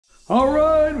All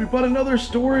right, we bought another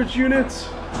storage unit.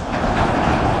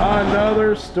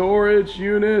 Another storage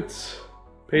unit.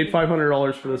 Paid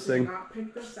 $500 for this thing. Not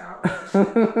pick this out.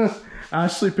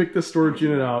 Ashley picked the storage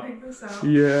unit out. Pick this out.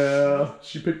 Yeah,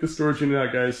 she picked the storage unit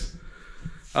out, guys.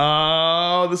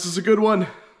 This is a good one.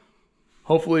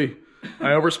 Hopefully,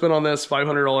 I overspent on this,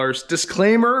 $500.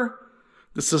 Disclaimer,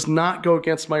 this does not go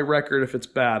against my record if it's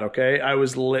bad, okay? I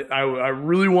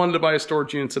really wanted to buy a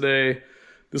storage unit today.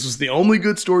 This was the only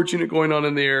good storage unit going on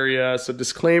in the area. So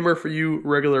disclaimer for you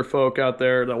regular folk out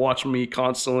there that watch me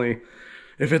constantly.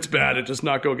 If it's bad, it does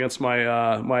not go against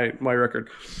my my record.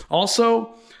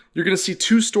 Also, you're gonna see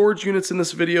 2 storage units in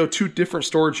this video, 2 different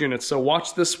storage units. So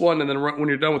watch this one, and then when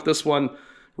you're done with this one,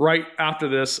 right after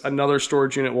this, another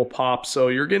storage unit will pop. So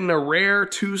you're getting a rare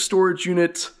 2 storage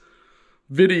unit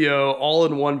video all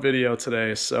in one video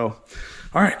today. So,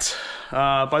 all right.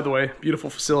 By the way, beautiful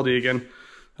facility again.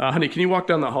 Honey, can you walk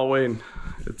down that hallway? And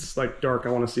it's like dark. I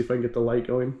want to see if I can get the light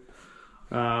going.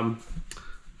 But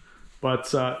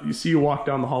you see, you walk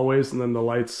down the hallways and then the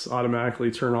lights automatically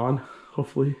turn on,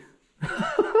 hopefully.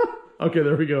 Okay,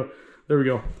 there we go. There we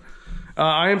go.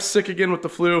 I am sick again with the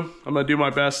flu. I'm going to do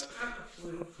my best.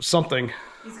 Something.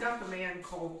 He's got the man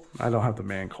cold. I don't have the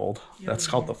man cold. That's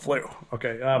called the flu.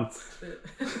 Okay.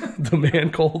 The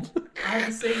man cold. I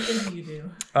have the same thing you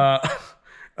do.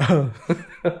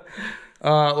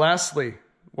 Lastly,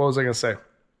 what was I going to say?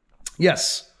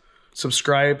 Yes.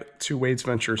 Subscribe to Wade's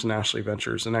Ventures and Ashley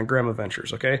Ventures and Grandma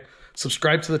Ventures, okay?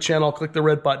 Subscribe to the channel. Click the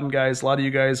red button, guys. A lot of you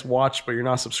guys watch, but you're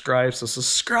not subscribed, so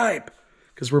subscribe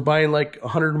because we're buying like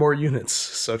 100 more units.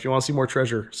 So if you want to see more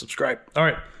treasure, subscribe. All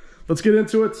right, let's get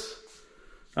into it.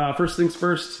 First things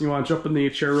first, you want to jump in the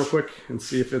chair real quick and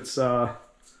see if it's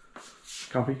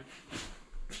comfy.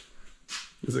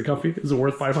 Is it comfy? Is it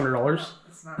worth $500?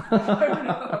 It's not.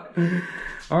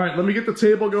 All right, let me get the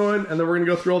table going, and then we're gonna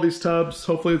go through all these tubs.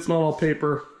 Hopefully it's not all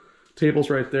paper. Table's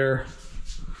right there.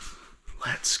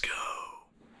 Let's go.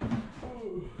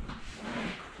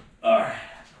 All right.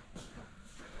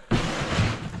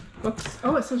 Whoops.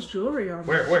 Oh, it says jewelry on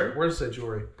there. Where does it say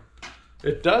jewelry?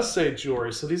 It does say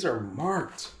jewelry, so these are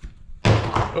marked.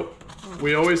 Oh,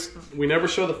 we never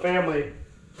show the family,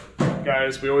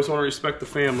 guys. We always want to respect the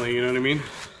family, you know what I mean?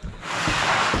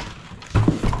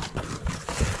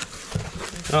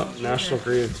 Oh, National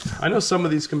Green. I know some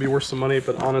of these can be worth some money,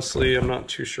 but honestly, I'm not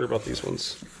too sure about these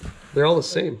ones. They're all the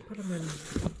same. Put them in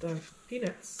the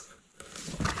peanuts.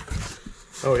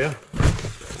 Oh, yeah.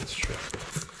 That's true.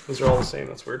 Those are all the same.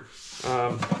 That's weird.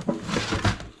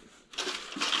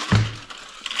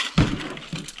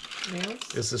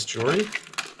 Nails? Is this jewelry?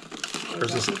 Or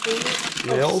is this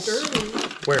nails? nails?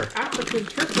 Where? African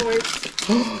turquoise.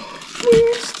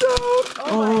 Moonstone!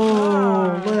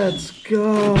 Oh, let's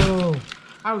go.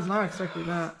 I was not expecting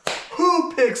that.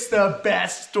 Who picks the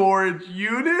best storage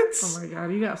units? Oh my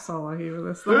god, you got so lucky with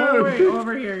this. The whole way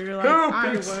over here, you're like,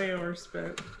 I way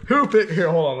overspent.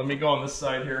 Here, hold on, let me go on this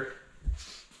side here.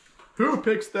 Who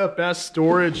picks the best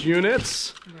storage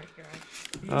units? Oh my god.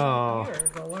 You are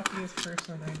the luckiest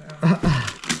person I know.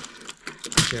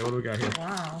 Okay, what do we got here?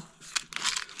 Wow.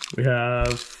 We have...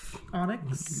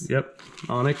 Onyx? Yep,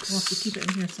 onyx. We'll have to keep it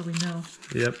in here so we know.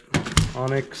 Yep,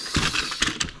 onyx.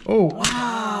 Oh,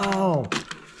 wow!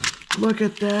 Look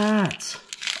at that!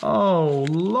 Oh,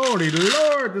 lordy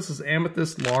lord! This is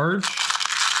amethyst large.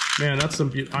 Man, that's some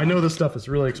beauty. I know this stuff is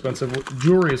really expensive.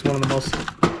 Jewelry is one of the most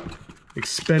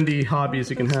expendy hobbies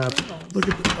you can have. Look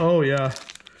at the, oh yeah.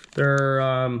 They're,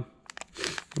 I'm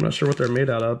not sure what they're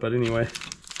made out of, but anyway.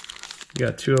 You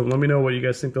got 2 of them. Let me know what you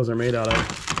guys think those are made out of.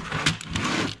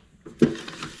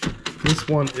 This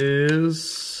one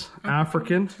is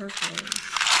African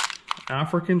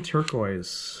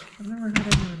turquoise. I've never heard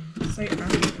anyone say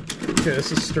African. Okay,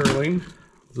 this is sterling.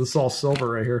 This is all silver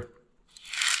right here.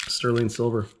 Sterling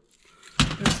silver.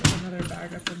 There's another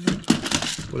bag up in there.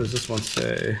 What does this one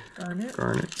say? Garnet.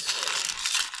 Garnets.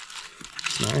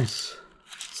 Nice.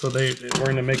 So we're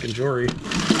into making jewelry.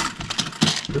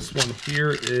 This one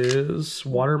here is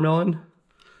watermelon.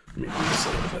 Let me put this a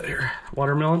little bit here.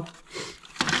 Watermelon.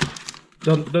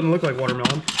 Doesn't look like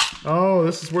watermelon. Oh,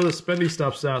 this is where the spendy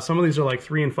stuff's at. Some of these are like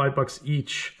 $3 and $5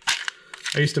 each.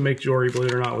 I used to make jewelry,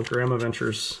 believe it or not, with Grandma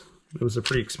Ventures. It was a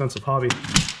pretty expensive hobby.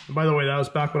 And by the way, that was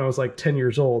back when I was like 10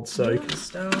 years old. So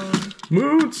Moonstone.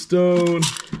 Moonstone.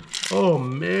 Oh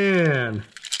man.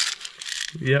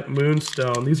 Yep,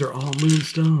 moonstone. These are all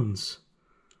moonstones.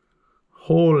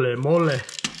 Holy moly.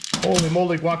 Holy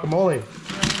moly guacamole.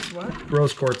 What?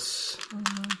 Rose quartz. I know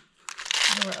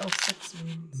what L6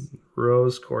 means.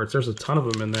 Rose quartz. There's a ton of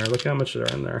them in there. Look how much there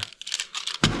are in there.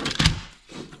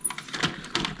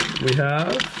 We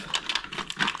have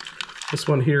This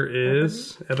one here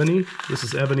is ebony. This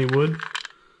is ebony wood.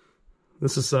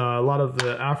 This is a lot of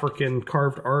the African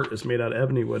carved art is made out of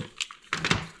ebony wood.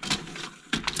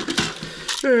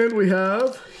 And we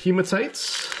have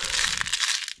hematites.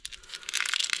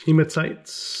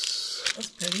 Hematites. That's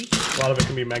pretty. A lot of it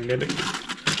can be magnetic.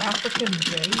 African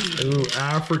jade. Ooh,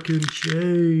 African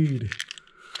jade.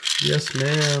 Yes,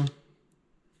 ma'am.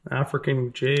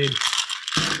 African jade.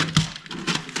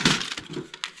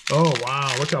 Oh,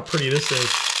 wow. Look how pretty this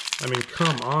is. I mean,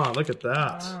 come on. Look at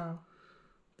that. Wow.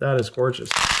 That is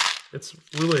gorgeous. It's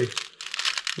really,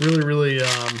 really, really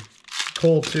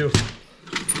cold, too.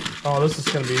 Oh, this is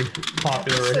going to be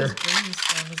popular right here.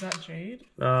 Is that jade?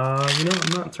 You know,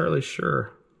 I'm not entirely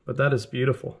sure, but that is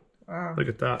beautiful. Wow. Look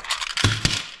at that.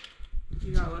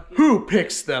 You got lucky. Who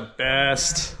picks the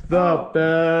best? The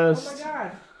best. Oh my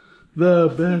god. The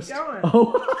best. Keep going.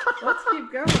 Oh. Let's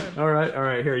keep going. All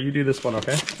right. Here, you do this one,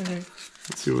 okay? Okay.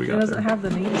 Let's see what we It got doesn't there. have the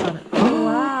names on it. Oh,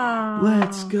 wow.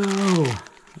 Let's go.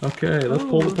 Okay, let's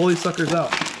pull these suckers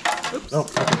out. Oops. Oh,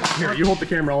 okay. Here, you hold the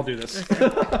camera. I'll do this. Okay.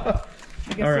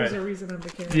 I guess All there's right. a reason I'm the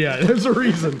camera. Yeah, there's a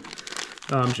reason.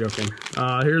 I'm joking.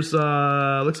 Here's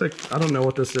looks like I don't know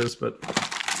what this is, but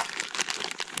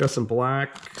got some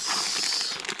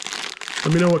blacks.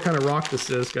 Let me know what kind of rock this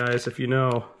is, guys, if you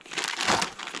know.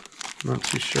 I'm not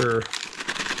too sure.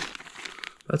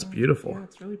 That's beautiful. Yeah,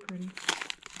 it's really pretty.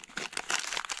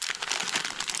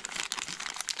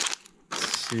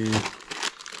 Let's see.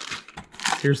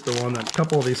 Here's the one that a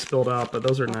couple of these spilled out, but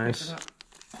those are nice.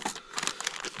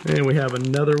 And we have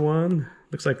another one.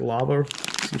 Looks like lava,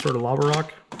 some sort of lava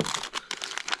rock.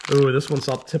 Oh, this one's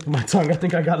off the tip of my tongue. I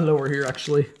think I got it over here,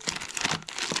 actually.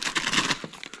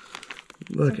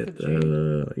 Look at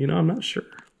that. You know, I'm not sure.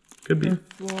 Could be.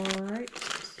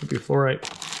 Fluorite. Could be fluorite.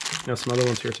 Got some other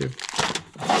ones here, too.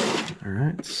 All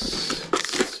right.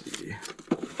 Let's see.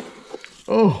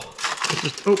 Oh.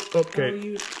 Okay. Oh,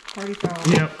 you party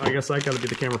foul. Yep, I guess I gotta be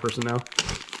the camera person now.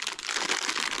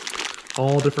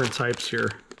 All different types here.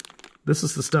 This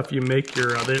is the stuff you make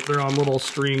your, they're on little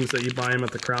strings that you buy them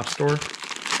at the craft store.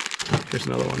 Here's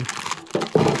another one.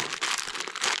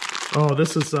 Oh,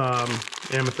 this is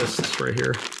amethyst right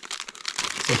here.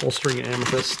 It's a whole string of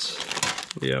amethyst.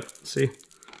 Yep, see?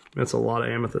 That's a lot of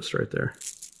amethyst right there.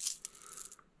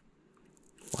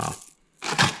 Wow.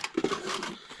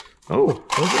 Oh,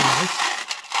 those are nice.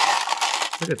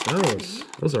 Look at those.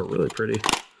 Those are really pretty.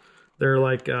 They're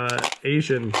like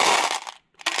Asian.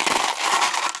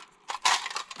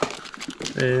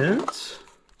 And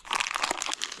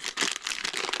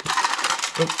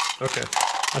oh, okay.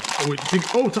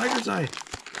 Oh, tiger's eye.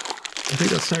 I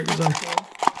think that's tiger's eye.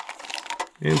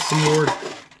 And some more.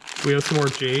 We have some more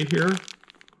jade here.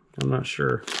 I'm not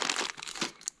sure.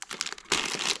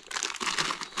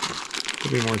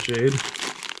 Could be more jade.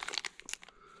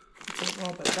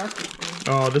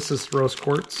 Oh, this is rose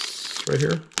quartz right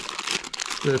here.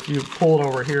 If you pull it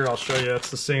over here, I'll show you. It's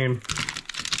the same.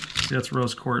 See, that's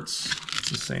rose quartz. It's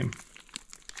the same.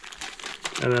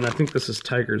 And then I think this is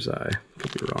tiger's eye.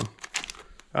 Could be wrong.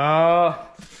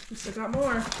 We still got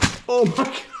more. Oh my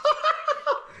god!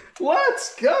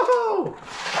 Let's go!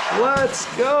 Let's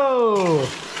go!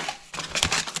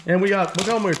 And we got, look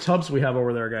how many tubs we have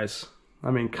over there, guys.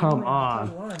 I mean, come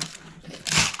on.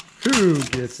 Who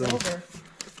gets them? Silver.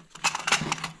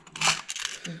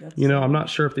 You know, I'm not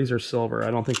sure if these are silver.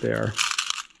 I don't think they are.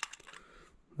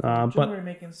 But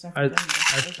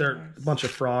they're a bunch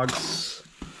of frogs.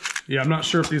 Yeah, I'm not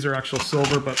sure if these are actual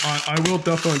silver, but I will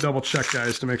definitely double check,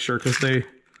 guys, to make sure, because they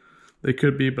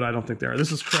could be, but I don't think they are.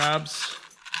 This is crabs.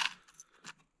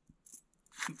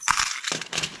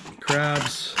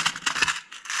 Crabs.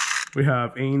 We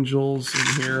have angels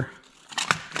in here.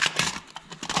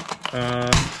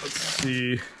 Let's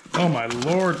see. Oh my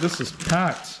lord, this is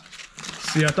packed.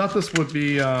 See, I thought this would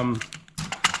be,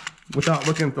 without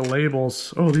looking at the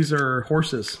labels. Oh, these are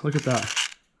horses. Look at that.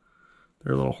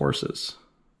 They're little horses.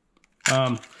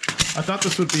 I thought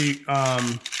this would be,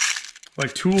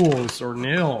 like tools or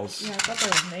nails. Yeah, I thought they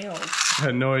were nails. I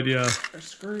had no idea. Or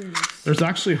screws. There's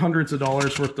actually hundreds of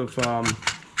dollars worth of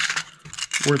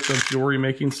jewelry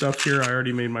making stuff here. I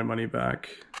already made my money back.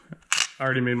 I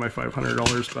already made my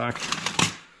 $500 back.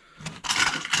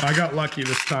 I got lucky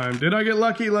this time. Did I get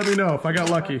lucky? Let me know if I got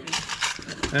lucky.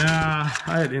 I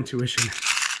had intuition.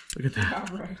 Look at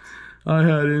that. Right. I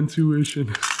had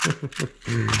intuition.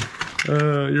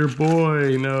 Your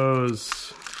boy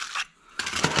knows.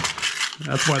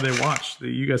 That's why they watch.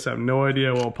 You guys have no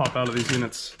idea what will pop out of these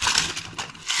units.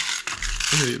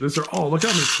 These are, oh, look how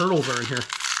many turtles are in here.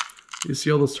 You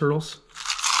see all those turtles?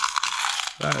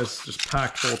 That is just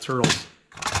packed full of turtles.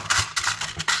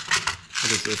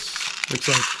 What is this? Looks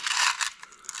like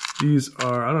these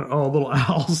are, I don't know, oh, little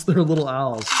owls. They're little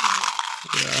owls.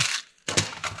 Yeah.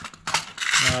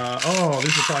 Oh,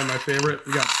 these are probably my favorite.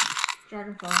 We got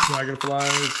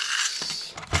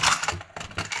dragonflies.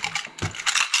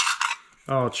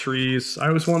 Oh, trees. I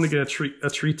always wanted to get a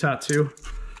tree tattoo.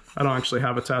 I don't actually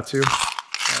have a tattoo.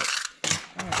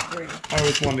 I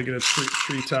always wanted to get a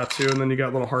tree tattoo, and then you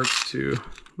got little hearts too.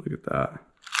 Look at that.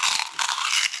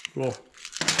 Cool.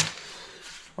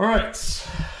 All right.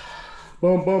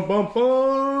 Boom, boom, boom,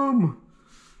 boom.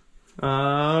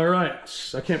 All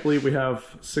right. I can't believe we have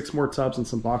 6 more tubs and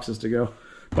some boxes to go.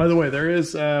 By the way, there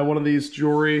is one of these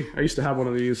jewelry. I used to have one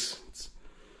of these. It's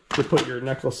to put your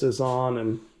necklaces on,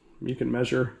 and you can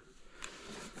measure.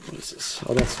 What is this?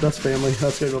 Oh, that's family.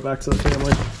 That's gonna go back to the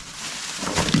family.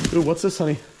 Ooh, what's this,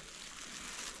 honey?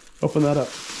 Open that up.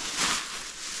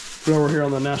 We're over here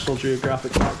on the National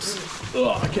Geographic box.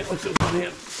 Oh, I can't lift it with my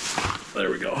hand. There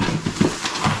we go.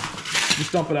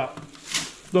 Just dump it out.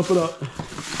 Dump it up.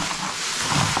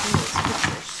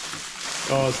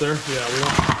 Oh, it's there? Yeah, we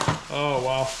don't. Oh,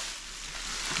 wow.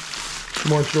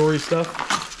 More jewelry stuff.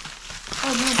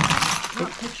 Oh, no.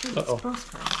 Not pictures, it's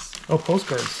postcards. Oh,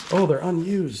 postcards. Oh, they're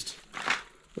unused.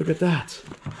 Look at that.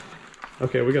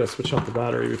 Okay, we gotta switch out the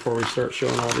battery before we start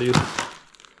showing all these.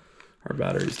 Our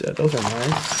battery's dead. Those are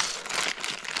nice.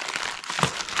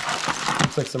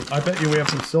 Looks like some, I bet you we have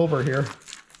some silver here.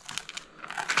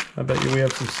 I bet you we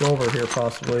have some silver here,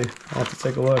 possibly. I'll have to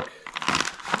take a look.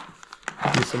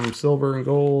 Maybe some silver and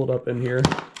gold up in here.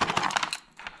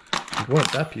 What?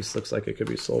 That piece looks like it could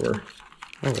be silver.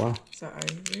 Oh, wow. Is that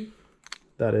ivory?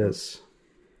 That is.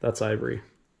 That's ivory.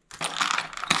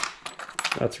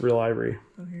 That's real ivory.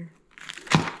 Oh, here.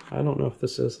 I don't know if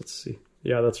this is. Let's see.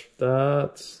 Yeah,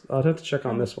 that's. I'd have to check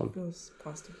on this one. Feels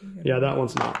plasticky. Yeah, that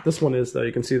one's not. This one is, though.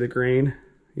 You can see the grain.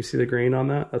 You see the grain on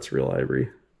that? That's real ivory.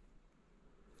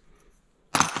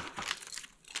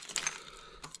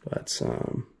 But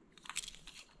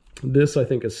this I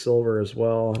think is silver as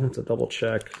well. I have to double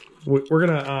check. We're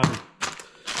gonna.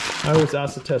 I always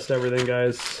ask to test everything,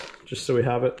 guys, just so we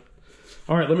have it.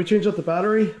 All right, let me change out the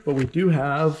battery. But we do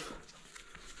have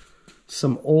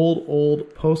some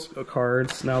old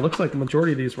postcards. Now it looks like the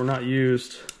majority of these were not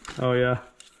used. Oh yeah,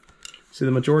 see,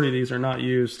 the majority of these are not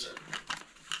used.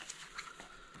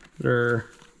 They're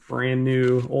brand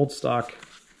new, old stock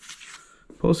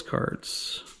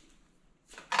postcards.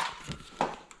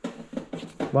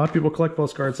 A lot of people collect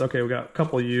postcards. Okay, we got a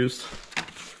couple used,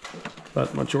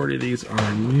 but majority of these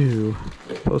are new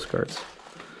postcards.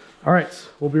 All right,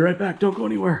 we'll be right back. Don't go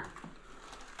anywhere.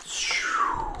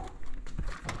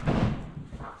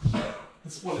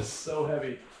 This one is so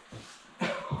heavy.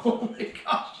 Oh my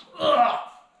gosh. Ugh.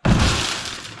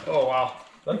 Oh wow.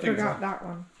 I forgot that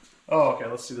one. Oh, okay.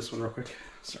 Let's see this one real quick.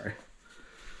 Sorry.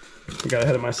 I got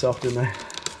ahead of myself, didn't I?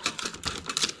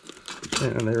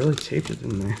 And they really taped it,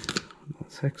 didn't they? What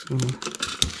the heck's going on?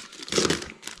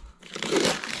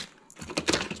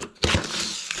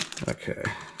 Okay.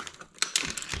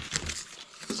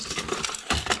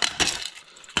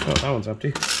 Oh, that one's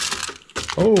empty.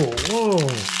 Oh, whoa.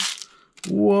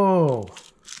 Whoa.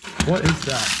 What is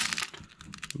that?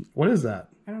 What is that?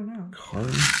 I don't know.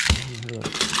 Card?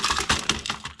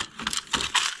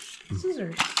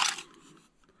 Scissors.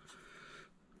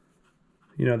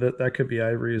 You know, that could be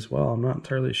ivory as well. I'm not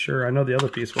entirely sure. I know the other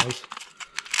piece was.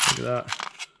 Look at that.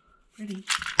 Pretty.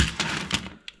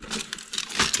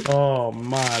 Oh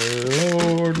my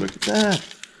lord, look at that.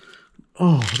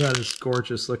 Oh, that is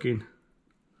gorgeous looking.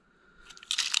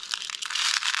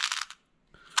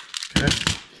 Okay.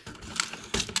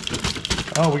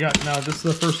 Oh, we got, now this is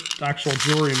the first actual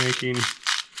jewelry making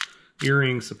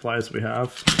earring supplies we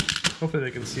have. Hopefully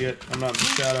they can see it. I'm not in the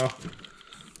shadow.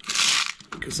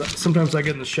 Because sometimes I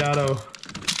get in the shadow.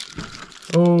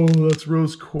 Oh, that's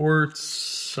rose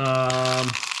quartz. I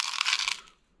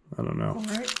don't know. All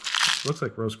right. Looks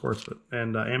like rose quartz, but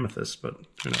amethyst, but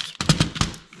who knows?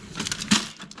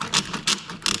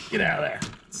 Get out of there!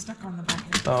 It's stuck on the back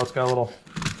end. Oh, it's got a little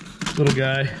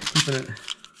guy keeping it.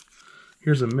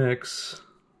 Here's a mix.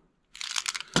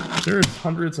 There's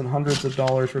hundreds and hundreds of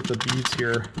dollars worth of beads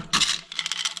here.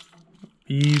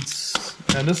 Beads,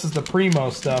 and this is the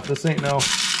primo stuff. This ain't no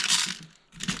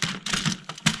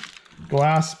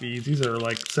glass beads. These are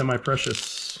like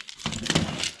semi-precious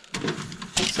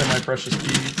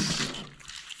beads.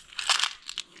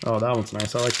 Oh, that one's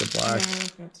nice. I like the black. Yeah, I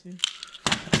like that too.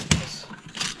 Nice.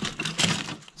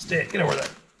 Stay. Get over there.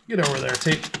 Get over there,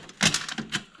 Tate.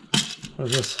 What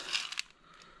is this?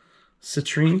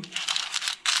 Citrine.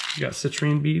 You got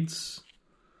citrine beads.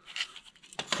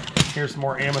 Here's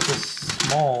more amethyst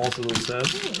smalls, as it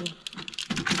says. Ooh.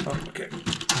 Oh, okay.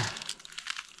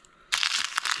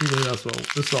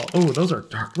 This all. Oh, those are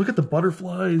dark. Look at the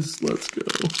butterflies. Let's go.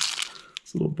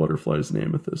 This little butterflies and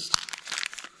amethyst.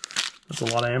 That's a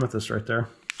lot of amethyst right there.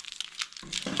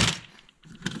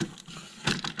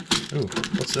 Ooh,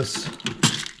 what's this?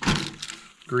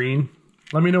 Green.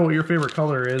 Let me know what your favorite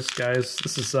color is, guys.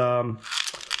 This is I've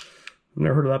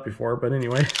never heard of that before, but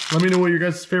anyway, let me know what your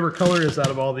guys' favorite color is out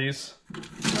of all these.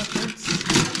 Leopards.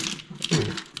 Ooh,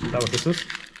 is that what this is?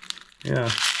 Yeah.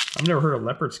 I've never heard of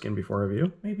leopard skin before, have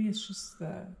you? Maybe it's just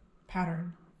the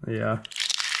pattern. Yeah.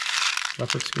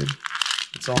 Leopard skin.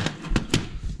 That's all.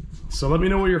 So let me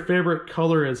know what your favorite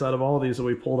color is out of all of these that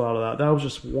we pulled out of that. That was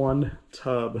just one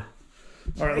tub.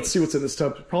 All right, let's see what's in this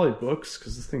tub. Probably books,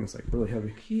 because this thing is like really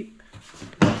heavy. Keep.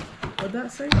 What'd that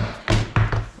say?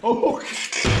 Oh,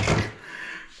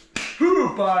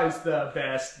 who buys the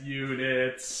best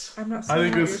units? I'm not seeing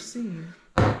what you're seeing.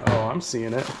 Oh, I'm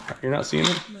seeing it. You're not seeing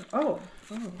it? No. Oh.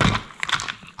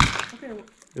 Okay.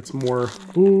 It's more.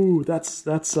 Ooh, that's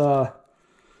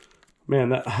man,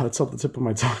 that's up the tip of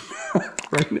my tongue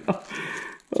right now.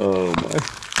 Oh my.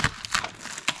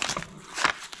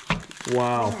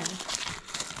 Wow.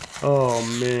 Oh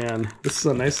man, this is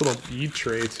a nice little bead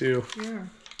tray too. Yeah.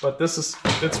 But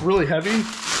it's really heavy,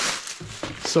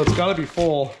 so it's got to be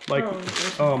full. Like,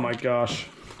 oh my gosh,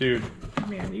 dude.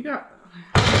 Man, you got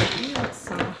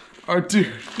some. Oh,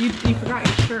 dude. You forgot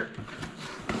your shirt.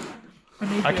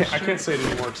 I can't say it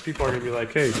anymore because people are gonna be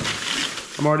like, hey,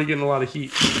 I'm already getting a lot of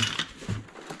heat.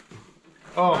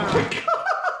 Oh my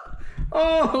god.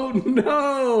 Oh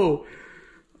no.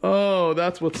 Oh,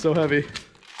 that's what's so heavy.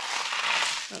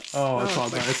 Oh,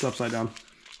 it's upside down.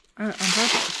 I'm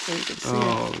purpose so you can see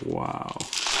it. Wow.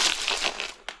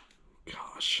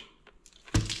 Gosh.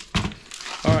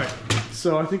 All right.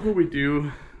 So I think what we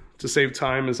do to save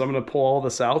time is I'm going to pull all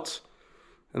this out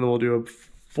and then we'll do a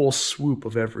full swoop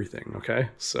of everything. Okay.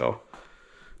 So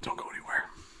don't go anywhere.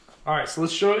 All right. So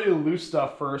let's show you the loose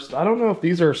stuff first. I don't know if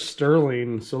these are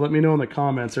sterling. So let me know in the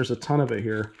comments. There's a ton of it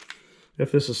here.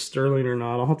 If this is sterling or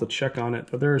not, I'll have to check on it.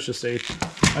 But there's just I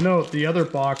know the other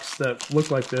box that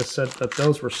looked like this said that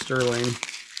those were sterling,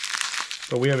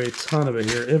 but we have a ton of it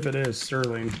here. If it is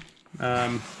sterling,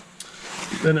 then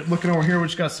looking over here, we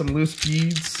just got some loose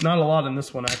beads. Not a lot in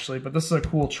this one actually, but this is a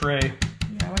cool tray.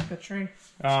 Yeah, I like the tray.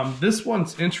 This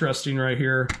one's interesting right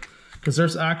here because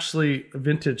there's actually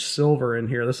vintage silver in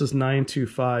here. This is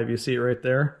 925. You see it right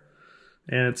there,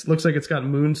 and it looks like it's got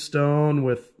moonstone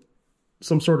with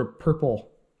some sort of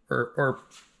purple or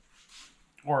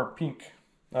pink.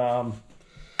 So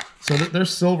there's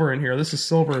silver in here. This is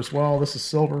silver as well. This is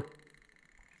silver.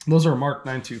 Those are marked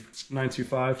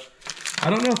 925. I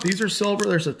don't know if these are silver.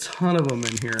 There's a ton of them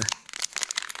in here.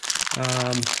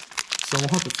 So we'll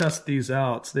have to test these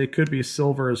out. They could be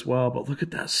silver as well, but look at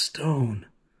that stone.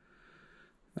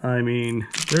 I mean,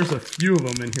 there's a few of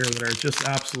them in here that are just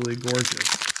absolutely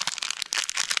gorgeous.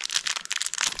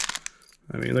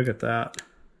 I mean, look at that.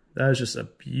 That is just a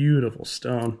beautiful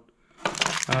stone.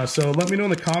 So let me know in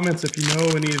the comments if you know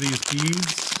any of these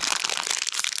beads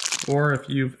or if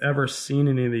you've ever seen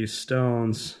any of these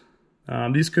stones.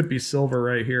 These could be silver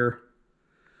right here.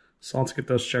 So let's get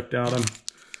those checked out.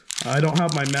 I don't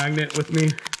have my magnet with me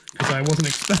because I wasn't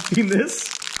expecting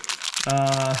this.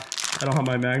 I don't have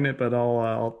my magnet, but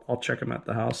I'll check them at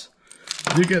the house.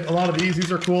 You get a lot of these.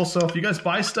 These are cool. So if you guys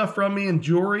buy stuff from me in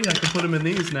jewelry, I can put them in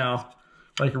these now.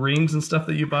 Like rings and stuff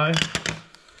that you buy.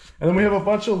 And then we have a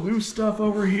bunch of loose stuff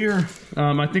over here.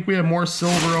 I think we have more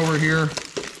silver over here,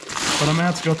 but I'm gonna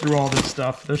have to go through all this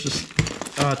stuff. There's just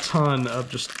a ton of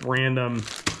just random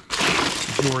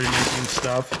jewelry making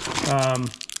stuff.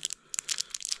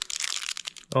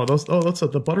 That's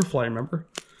the butterfly, remember?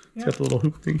 It's got the little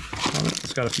hoop thing on it.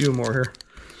 It's got a few more here.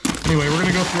 Anyway, we're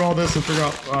gonna go through all this and figure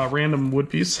out random wood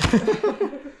piece.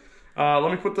 Let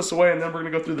me put this away and then we're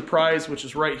gonna go through the prize, which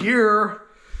is right here,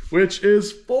 which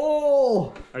is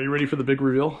full. Are you ready for the big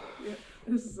reveal? Yeah,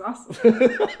 this is awesome.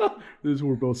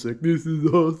 We're both sick. This is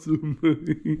awesome.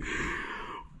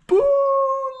 Boo!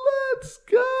 Let's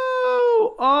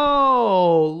go!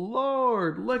 Oh,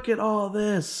 Lord, look at all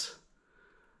this.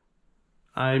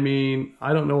 I mean,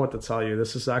 I don't know what to tell you.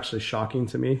 This is actually shocking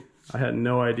to me. I had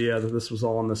no idea that this was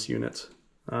all in this unit.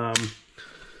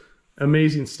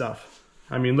 Amazing stuff.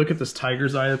 I mean, look at this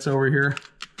tiger's eye that's over here.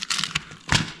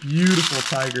 Beautiful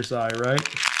tiger's eye, right?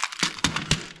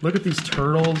 Look at these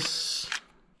turtles.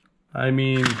 I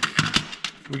mean,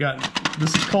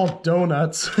 this is called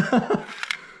donuts.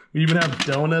 We even have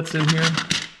donuts in here.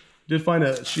 Did find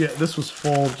this was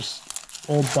full, just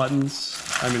old buttons.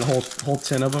 I mean, a whole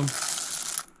tin of them.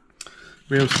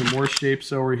 We have some more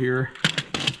shapes over here.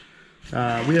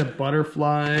 We have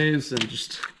butterflies and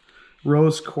just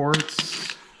rose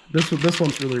quartz. This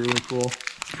one's really, really cool.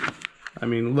 I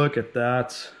mean, look at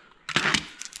that.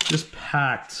 Just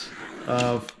packed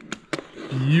of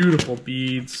beautiful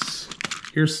beads.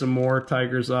 Here's some more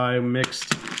tiger's eye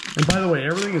mixed. And by the way,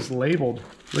 everything is labeled.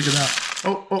 Look at that.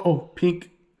 Oh, pink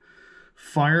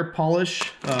fire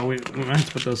polish. We might have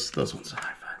to put those ones.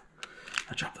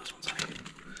 I dropped those ones.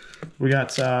 We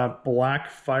got black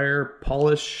fire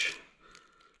polish.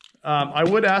 I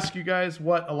would ask you guys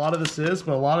what a lot of this is,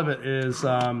 but a lot of it is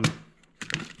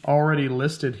already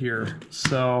listed here.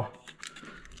 So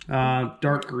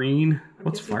dark green.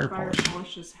 What's fire polish? Fire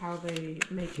polish is how they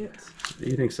make it.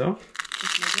 You think so?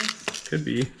 Could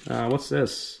be. What's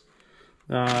this?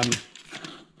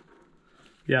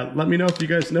 Yeah, let me know if you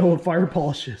guys know what fire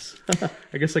polish is.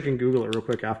 I guess I can Google it real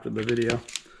quick after the video.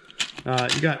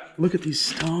 You got, look at these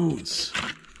stones.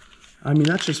 I mean,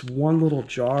 that's just one little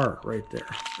jar right there.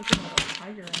 Look at all the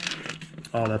tiger eye.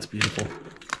 Oh, that's beautiful.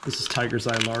 This is tiger's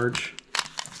eye large.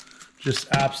 Just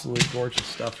absolutely gorgeous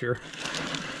stuff here.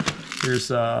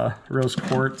 Here's rose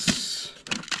quartz.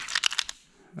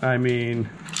 I mean,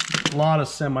 a lot of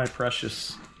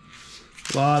semi-precious.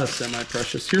 A lot of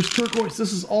semi-precious. Here's turquoise.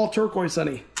 This is all turquoise,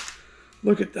 honey.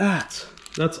 Look at that.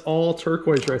 That's all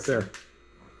turquoise right there.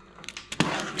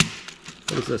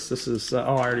 What is this? This is, oh,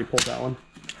 I already pulled that one.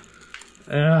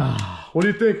 What do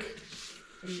you think?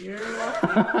 You're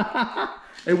lucky.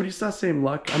 Hey, would you stop saying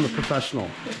luck? I'm a professional.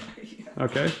 Yeah.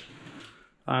 Okay?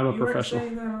 I'm a professional.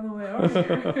 You weren't saying that on the way over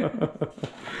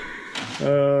here.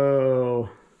 Oh.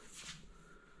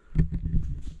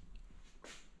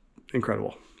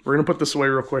 Incredible. We're going to put this away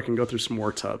real quick and go through some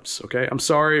more tubs, okay? I'm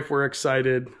sorry if we're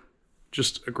excited.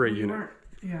 Just a great unit.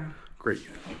 Yeah. Great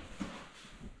unit.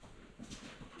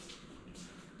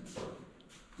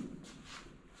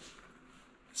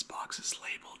 This box is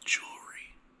labeled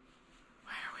jewelry.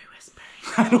 Why are we whispering?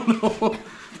 I don't know.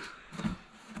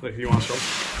 Wait, you want to show?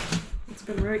 It's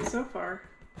been right so far.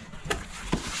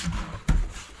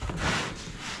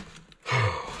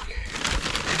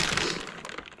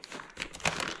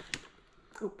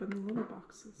 Open the little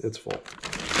boxes. It's full.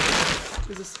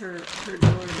 Is this her jewelry?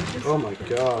 Oh my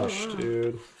gosh, oh, wow.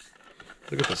 dude.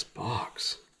 Look at this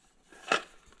box. How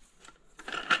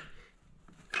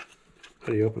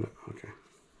do you open it? Okay.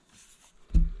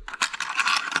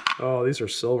 Oh, these are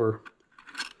silver.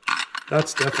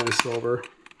 That's definitely silver.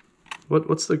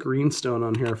 What's the green stone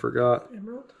on here? I forgot.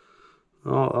 Emerald?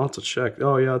 Oh, I'll have to check.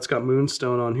 Oh yeah, it's got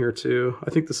moonstone on here too.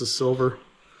 I think this is silver.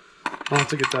 I'll have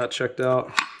to get that checked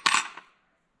out.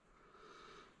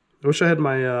 I wish I had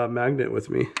my magnet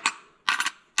with me,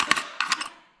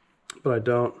 but I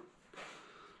don't.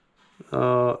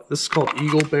 This is called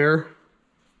Eagle Bear.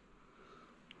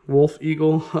 Wolf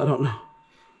Eagle, I don't know.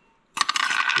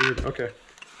 Weird, okay.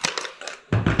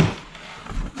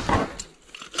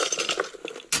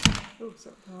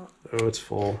 Oh, it's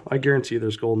full. I guarantee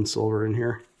there's gold and silver in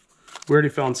here. We already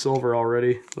found silver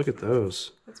already. Look at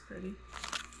those. That's pretty.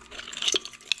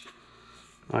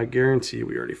 I guarantee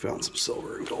we already found some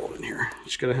silver and gold in here.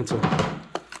 Just gotta hit some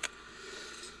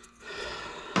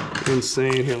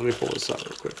insane. Here, let me pull this out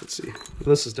real quick. Let's see.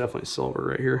 This is definitely silver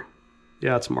right here.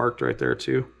 Yeah, it's marked right there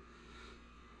too.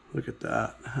 Look at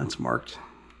that. That's marked.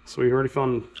 So we already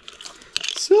found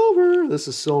silver. This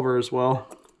is silver as well.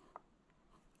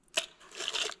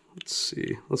 Let's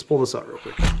see. Let's pull this out real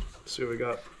quick. See what we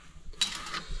got.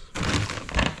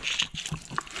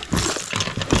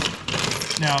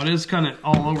 Now it is kind of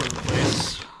all over the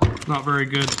place. Not very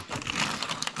good.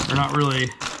 Or not really.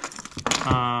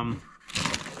 I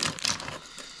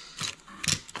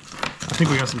think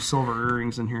we got some silver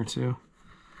earrings in here too.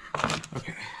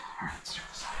 Okay. All right, let's check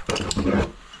this out.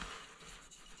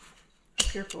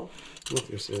 Careful. Look,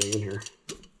 there's anything in here.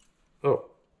 Oh.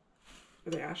 Are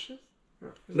they ashes?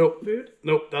 Nope. Food?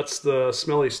 Nope, that's the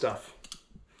smelly stuff.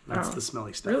 That's the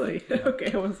smelly stuff. Really? Yeah.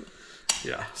 Okay, I wasn't.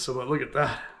 Yeah, so but look at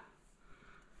that.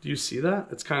 Do you see that?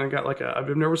 It's kind of got like a, I've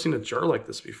never seen a jar like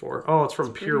this before. Oh, it's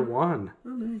from Pier 1. Oh,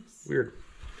 nice. Weird.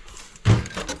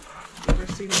 Never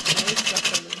seen this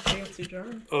stuff in a fancy jar.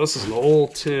 Oh, this is an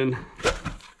old tin.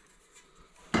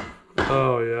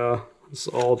 Oh, yeah. This is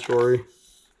all jewelry.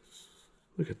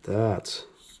 Look at that.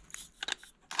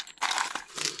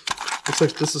 Looks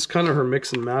like this is kind of her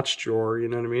mix and match jewelry, you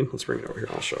know what I mean? Let's bring it over here.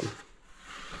 I'll show them.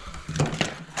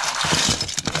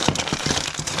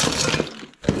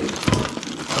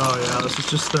 Oh yeah, this is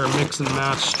just their mix and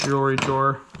match jewelry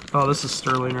drawer. Oh, this is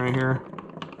sterling right here.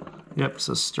 Yep, it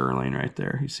says sterling right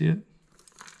there. You see it?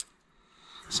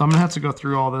 So I'm gonna have to go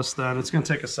through all this then. It's gonna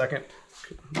take a second.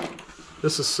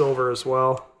 This is silver as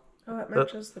well. Oh, that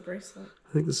matches the bracelet.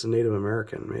 I think this is Native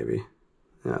American, maybe.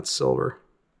 Yeah, it's silver.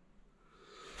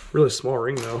 Really small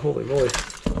ring though, holy moly.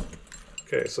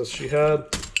 Okay, so she had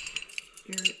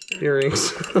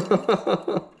earrings.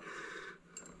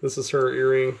 This is her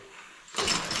earring.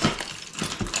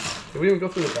 Did we even go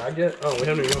through the bag yet? Oh, we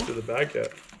haven't even gone through the bag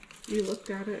yet. You looked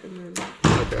at it and then...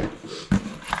 Okay.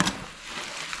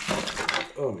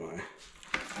 Oh my.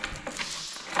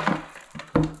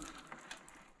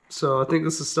 So I think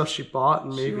this is stuff she bought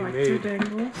and maybe made. She liked her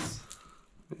dangles.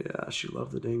 Yeah, she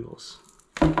loved the dangles.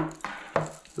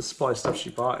 This is probably stuff she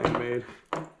bought and made.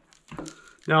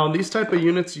 Now, in these type of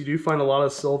units, you do find a lot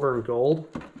of silver and gold.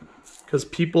 Because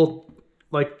people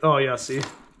like... Oh yeah, see?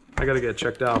 I gotta get it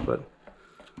checked out, but...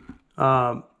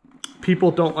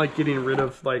 people don't like getting rid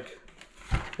of, like...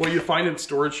 What you find in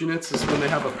storage units is when they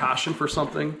have a passion for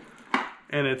something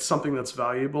and it's something that's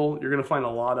valuable, you're going to find a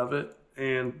lot of it.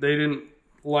 And they didn't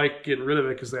like getting rid of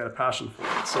it because they had a passion for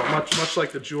it. So much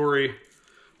like the jewelry,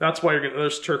 that's why you're going to...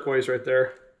 There's turquoise right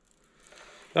there.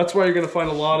 That's why you're going to find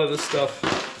a lot of this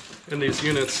stuff in these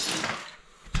units.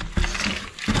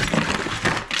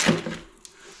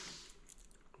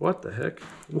 What the heck?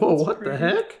 Whoa, what the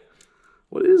heck?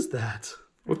 What is that?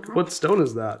 What stone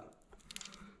is that?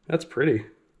 That's pretty.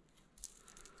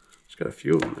 Just got a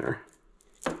few of them there.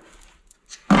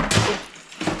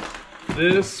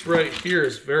 This right here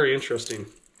is very interesting.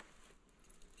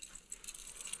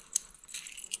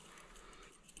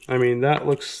 I mean, that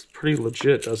looks pretty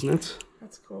legit, doesn't it?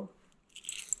 That's cool.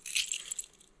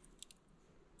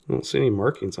 I don't see any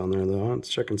markings on there though. Let's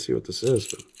check and see what this is,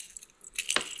 but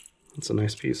it's a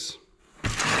nice piece.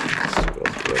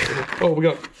 Oh,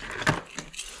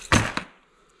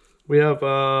 we have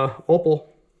opal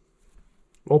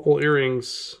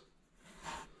earrings.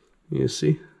 You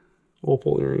see?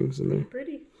 Opal earrings in there.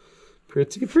 Pretty.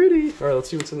 Pretty pretty. All right, let's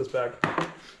see what's in this bag.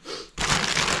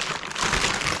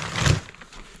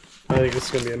 I think this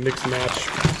is gonna be a mixed match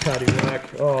patty whack.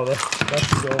 Oh, that's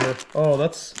silver. Oh,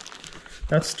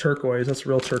 that's turquoise. That's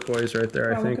real turquoise right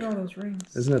there. I think. Look at all those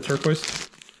rings. Isn't it turquoise?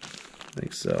 I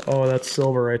think so. Oh, that's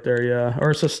silver right there. Yeah,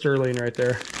 or it says sterling right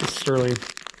there. It's sterling.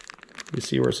 You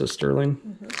see where it says sterling?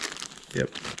 Mm-hmm. Yep.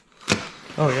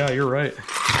 Oh yeah, you're right.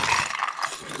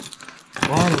 A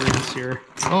lot of rings here.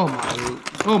 Oh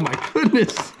my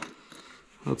goodness.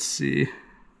 Let's see.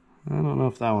 I don't know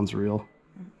if that one's real.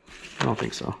 I don't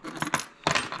think so.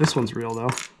 This one's real though.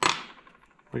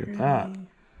 Look at that.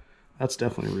 That's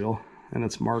definitely real. And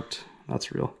it's marked.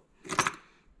 That's real.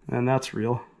 And that's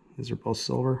real. These are both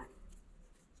silver.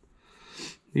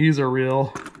 These are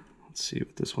real. Let's see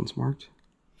what this one's marked.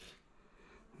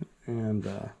 And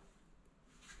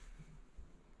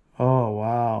oh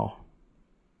wow.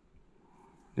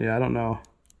 Yeah, I don't know.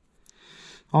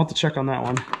 I'll have to check on that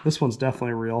one. This one's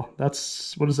definitely real.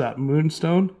 That's, what is that,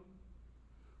 moonstone?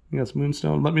 I think that's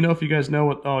moonstone. Let me know if you guys know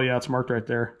what... Oh yeah, it's marked right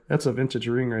there. That's a vintage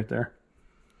ring right there.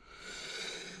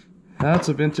 That's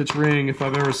a vintage ring if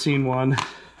I've ever seen one.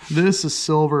 This is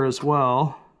silver as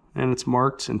well, and it's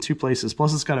marked in 2 places.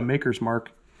 Plus it's got a maker's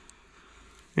mark.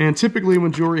 And typically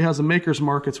when jewelry has a maker's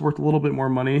mark, it's worth a little bit more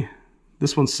money.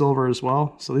 This one's silver as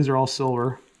well, so these are all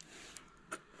silver.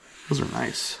 Those are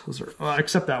nice. Those are,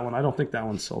 except that one. I don't think that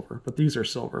one's silver, but these are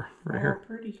silver right here.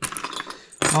 Pretty.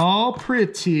 All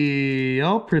pretty.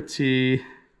 All pretty.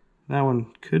 That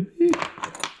one could be.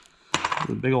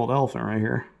 The big old elephant right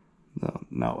here.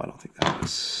 No, I don't think that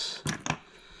is.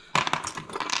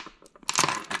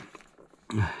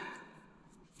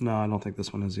 No, I don't think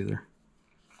this one is either.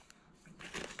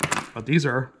 But these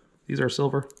are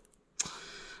silver.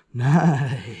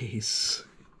 Nice.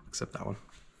 Except that one.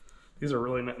 These are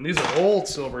really nice. And these are old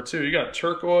silver too. You got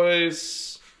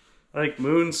turquoise, I think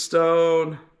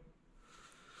moonstone.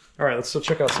 All right, let's still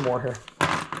check out some more here.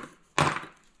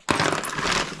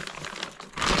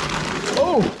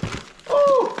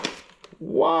 Oh,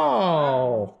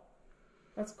 wow.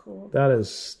 That's cool. That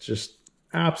is just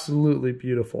absolutely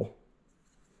beautiful.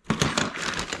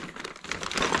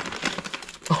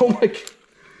 Oh my God.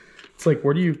 It's like,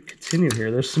 where do you continue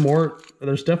here? There's some more.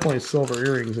 There's definitely silver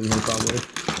earrings in here probably.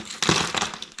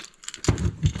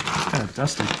 Kind of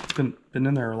dusty. Been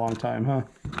in there a long time, huh?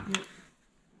 Yep.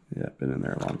 Yeah, been in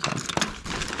there a long time.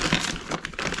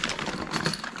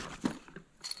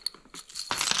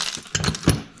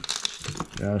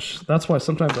 Gosh, that's why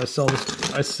sometimes I sell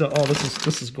this. Oh,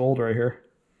 this is gold right here.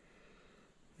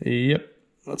 Yep.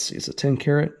 Let's see. It's a 10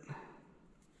 karat.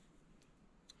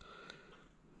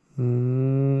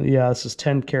 Yeah, this is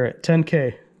 10 karat.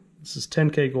 10K. This is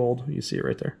 10K gold. You see it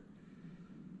right there.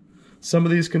 Some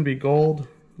of these can be gold.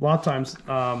 A lot of times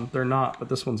they're not, but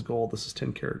this one's gold. This is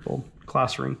 10 karat gold.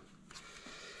 Class ring.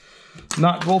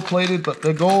 Not gold plated, but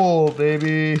the gold,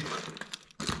 baby.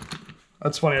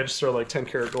 That's funny, I just throw like 10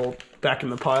 karat gold back in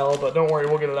the pile, but don't worry,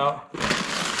 we'll get it out. All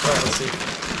right, let's see.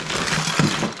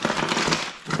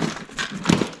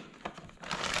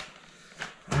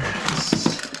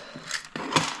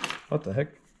 What the heck?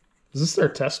 Is this their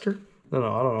tester? No,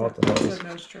 I don't know what the hell it is.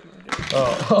 Nose trimmer.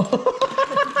 Oh.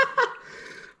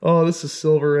 Oh, this is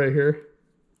silver right here.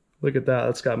 Look at that.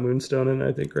 That's got moonstone in it,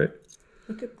 I think, right?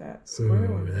 Look at that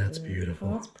square one. That's beautiful.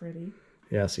 Oh, that's pretty.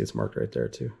 Yeah, see, it's marked right there,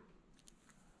 too.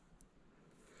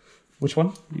 Which one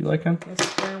do you like, Ken? The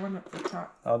square one up the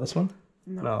top. Oh, this one?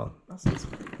 No. That's not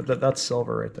square. But that's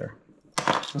silver right there.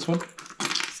 This one?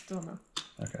 Still no.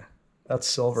 Okay. That's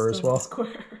silver Still as well.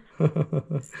 Square.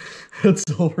 That's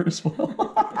silver as well.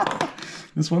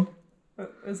 This one?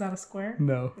 Is that a square?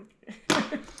 No.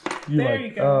 There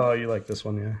you go. Oh, you like this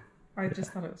one, yeah. I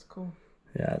just thought it was cool.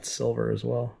 Yeah, it's silver as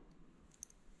well.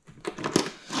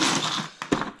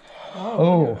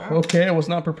 Oh, okay. I was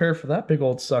not prepared for that big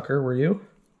old sucker, were you?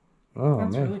 Oh,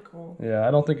 that's man. really cool. Yeah,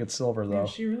 I don't think it's silver, though. Yeah,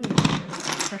 she really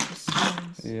has precious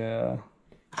stones. Yeah.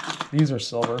 These are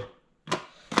silver.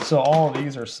 So all of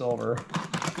these are silver.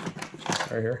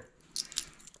 Right here.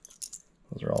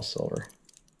 Those are all silver.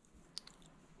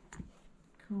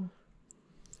 Cool.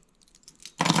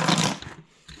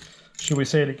 Should we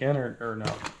say it again or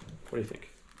no? What do you think?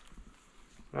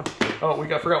 No?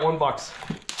 Oh, forgot one box.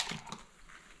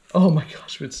 Oh my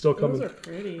gosh, it's still coming. Those are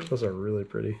pretty. Those are really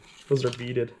pretty. Those are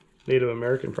beaded. Native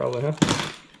American probably, huh?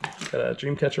 Got a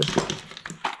dream catcher.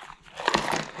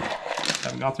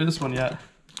 Haven't gone through this one yet.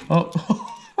 Oh.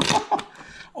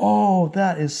 Oh,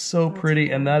 that is so pretty,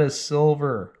 and that is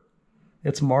silver.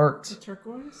 It's marked. The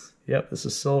turquoise? Yep, this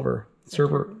is silver.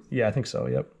 Silver. Yeah, I think so,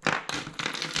 yep.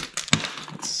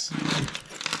 Let's see.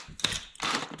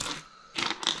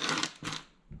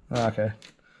 Okay.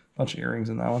 Bunch of earrings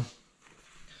in that one.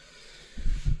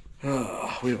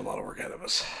 Oh, we have a lot of work ahead of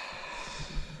us.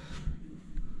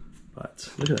 But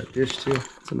look at that dish too.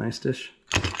 It's a nice dish.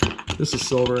 This is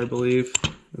silver, I believe,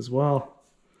 as well,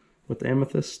 with the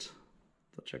amethyst.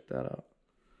 So check that out.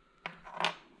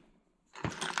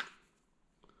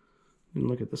 Didn't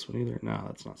look at this one either. No,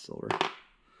 that's not silver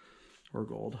or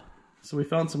gold. So we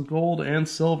found some gold and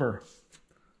silver.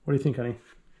 What do you think, honey?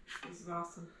 This is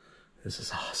awesome. This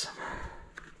is awesome.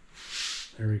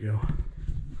 There we go.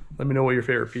 Let me know what your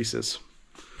favorite piece is.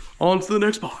 On to the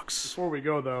next box. Before we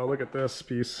go though, look at this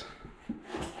piece.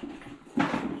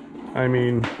 I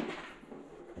mean,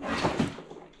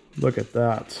 look at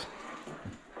that.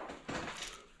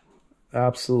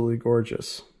 Absolutely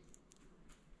gorgeous.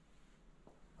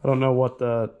 I don't know what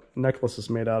the necklace is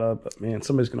made out of, but man,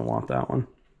 somebody's gonna want that one.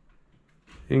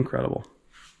 Incredible.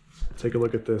 Take a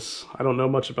look at this. I don't know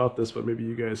much about this, but maybe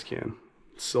you guys can.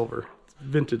 It's silver, it's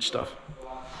vintage stuff.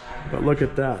 But look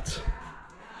at that.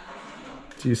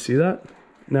 Do you see that?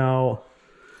 Now,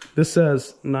 this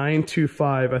says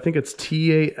 925. I think it's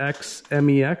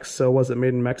TAXMEX. So was it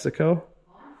made in Mexico?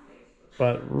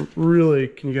 But really,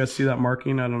 can you guys see that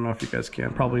marking? I don't know if you guys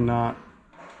can. Probably not.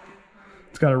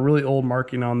 It's got a really old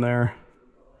marking on there.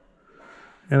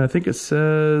 And I think it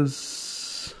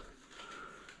says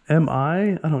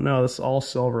MI. I don't know. This is all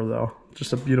silver though.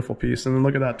 Just a beautiful piece. And then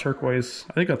look at that turquoise.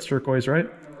 I think that's turquoise, right?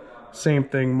 Same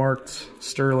thing, marked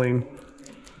sterling.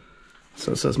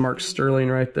 So it says marked sterling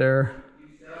right there.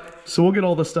 So we'll get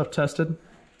all this stuff tested.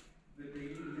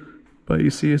 But you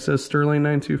see it says sterling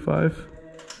 925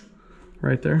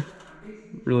 right there.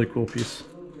 Really cool piece.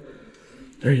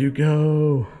 There you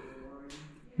go.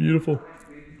 Beautiful.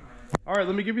 All right,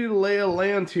 let me give you the lay of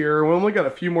land here. We only got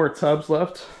a few more tubs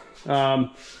left.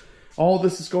 All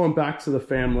this is going back to the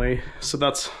family. So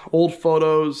that's old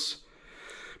photos,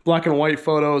 black and white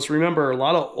photos. Remember, a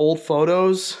lot of old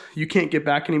photos you can't get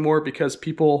back anymore because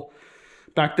people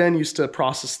back then used to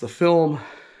process the film.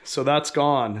 So that's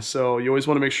gone. So you always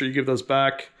want to make sure you give those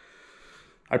back.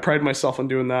 I pride myself on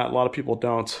doing that. A lot of people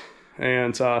don't.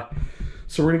 And so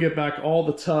we're gonna get back all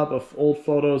the tub of old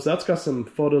photos. That's got some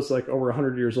photos like over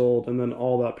 100 years old, and then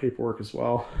all that paperwork as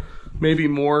well. Maybe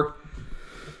more.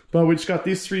 But we just got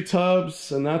these 3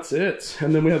 tubs, and that's it.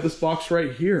 And then we have this box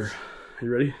right here. Are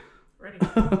you ready? Ready.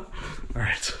 All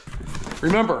right.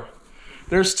 Remember,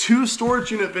 there's 2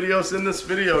 storage unit videos in this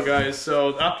video, guys.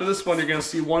 So after this one, you're gonna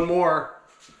see one more.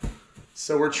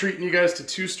 So we're treating you guys to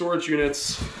 2 storage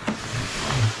units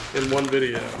in one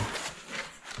video.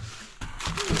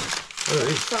 What are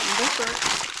these? Something different.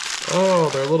 Oh,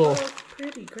 they're little. Oh,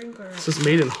 pretty green glass. This is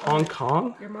made in Hong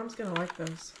Kong? Your mom's gonna like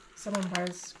those. Someone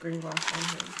buys green glass on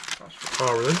here.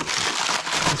 Oh, really?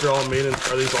 These are all made in.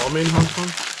 Are these all made in Hong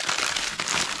Kong?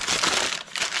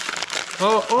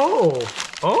 Oh,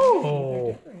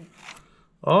 Oh.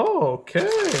 Oh, okay.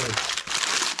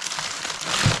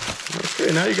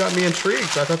 Okay, now you got me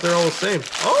intrigued. I thought they're all the same.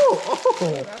 Oh. That's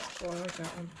cool. I like that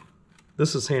one.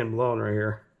 This is hand blown right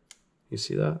here. You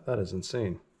see that? That is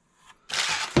insane.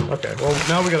 Okay, well,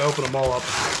 now we gotta open them all up.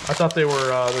 I thought they were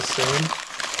the same.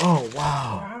 Oh,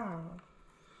 wow. Wow.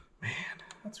 Man.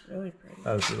 That's really pretty.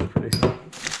 That is really pretty.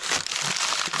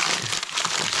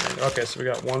 Okay, so we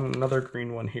got another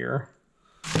green one here.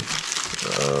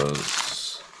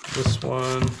 This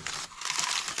one. And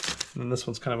then this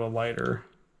one's kind of a lighter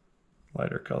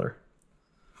color.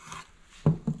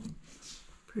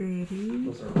 Pretty.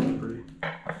 Those are really pretty.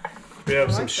 We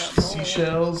have some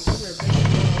seashells.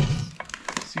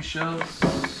 Seashells.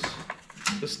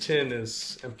 This tin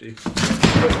is empty.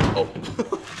 Oh,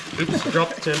 oops,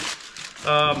 dropped the tin.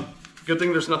 Good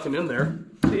thing there's nothing in there.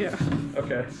 Yeah.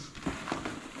 Okay.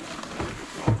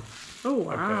 Oh,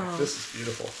 wow. Okay, this is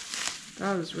beautiful.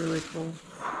 That is really cool.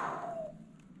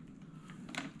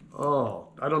 Oh,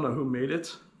 I don't know who made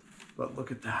it, but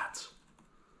look at that.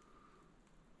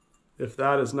 If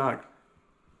that is not...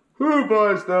 Who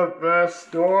buys the best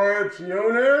storage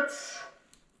units?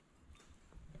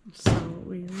 So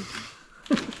weird.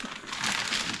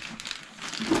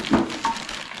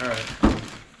 All right.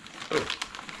 Oh.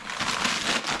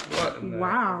 What in the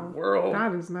world?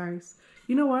 That is nice.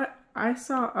 You know what? I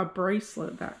saw a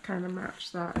bracelet that kind of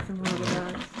matched that in one of the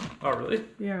bags. Oh, really?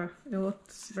 Yeah, it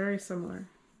looks very similar.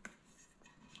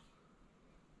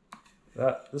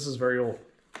 This is very old.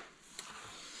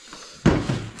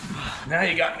 Now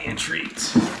you got me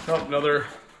intrigued. Oh, another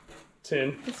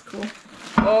tin. That's cool.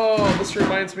 Oh, this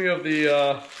reminds me of the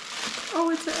Oh,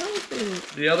 it's an elephant.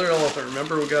 the other elephant.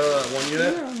 Remember we got one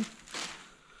unit? Yeah.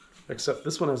 Except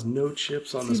this one has no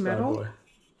chips on this bad boy.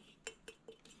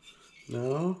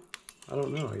 No, I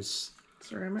don't know. He's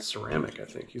ceramic. Ceramic, I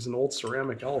think. He's an old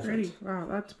ceramic elephant. Pretty. Wow,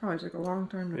 that's probably took a long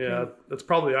time to Yeah, paint. that's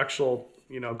probably actual,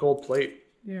 gold plate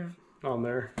Yeah. on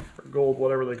there. Or gold,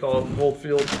 whatever they call it, gold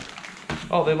field.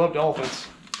 Oh, they loved elephants.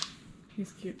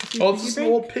 He's cute. Oh, this is an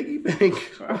old piggy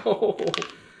bank. Oh.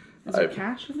 Is there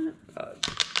cash in it?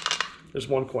 There's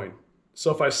one coin.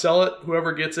 So if I sell it,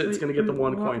 whoever gets it, it's going to get the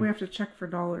one coin. We have to check for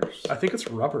dollars. I think it's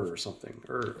rubber or something.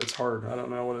 Or it's hard. I don't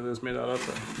know what it is made out of.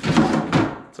 But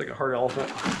it's like a hard elephant.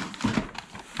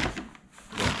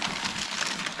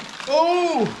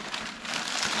 Oh!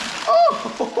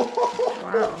 Oh!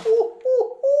 Wow.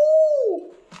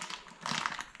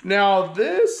 Now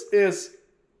this is...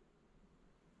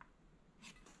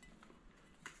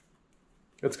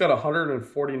 It's got a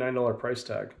 $149 price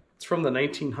tag. It's from the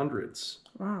 1900s.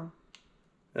 Wow.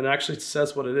 And actually it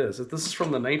says what it is. This is from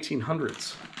the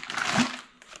 1900s.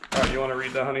 All right, you want to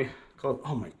read that, honey?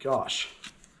 Oh my gosh.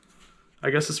 I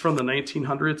guess it's from the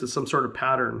 1900s. It's some sort of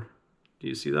pattern. Do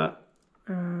you see that?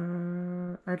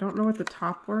 I don't know what the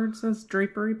top word says.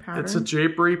 Drapery pattern. It's a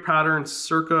drapery pattern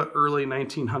circa early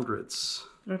 1900s.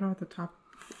 I don't know what the top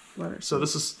letter. So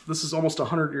this is almost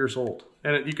 100 years old,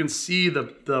 and you can see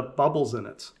the bubbles in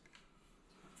it.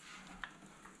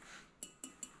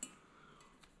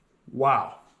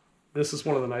 Wow, this is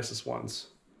one of the nicest ones.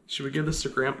 Should we give this to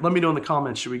Graham? Let me know in the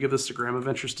comments. Should we give this to Graham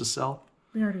Adventures to sell?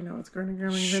 We already know it's going to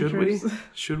Graham Adventures. Should we?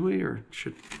 Should we or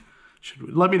should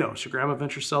we? Let me know. Should Graham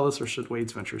Adventures sell this or should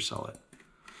Wade's Ventures sell it?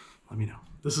 Let me know.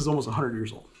 This is almost 100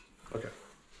 years old. Okay.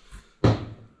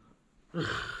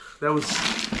 That was...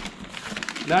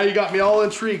 Now you got me all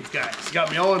intrigued, guys. You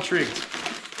got me all intrigued.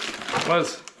 What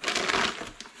is...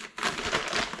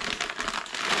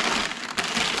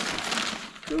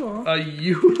 Cool. A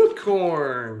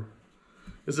unicorn.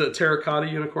 Is it a terracotta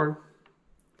unicorn?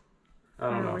 I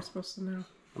don't know. We're supposed to know.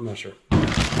 I'm not sure.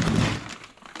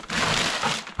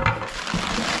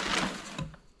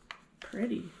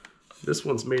 Pretty. This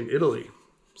one's made in Italy. It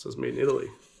says made in Italy.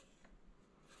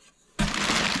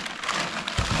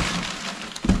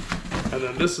 And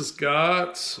then this has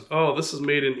got, oh, this is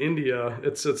made in India.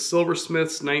 It's at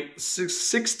Silversmith's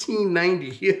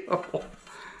 1690.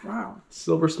 Wow.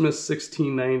 Silversmith's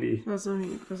 1690.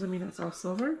 Doesn't mean it's all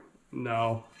silver?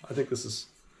 No, I think this is,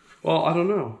 well, I don't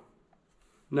know.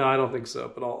 No, I don't think so,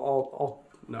 but I'll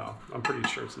no, I'm pretty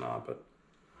sure it's not, but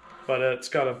it's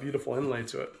got a beautiful inlay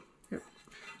to it. Yep.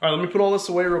 All right, let me put all this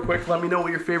away real quick. Let me know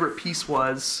what your favorite piece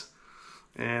was.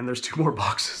 And there's 2 more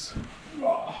boxes.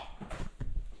 Oh.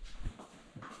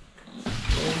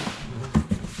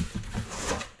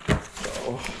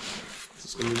 So, this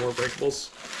is gonna be more breakables.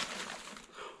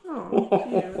 Oh,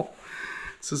 yeah.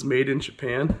 This is made in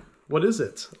Japan. What is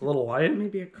it? A little lion?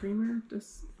 Maybe a creamer?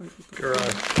 Just like Or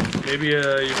maybe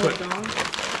you put dog?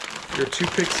 your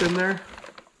toothpicks in there.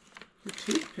 Your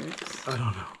toothpicks. I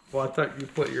don't know. Well, I thought you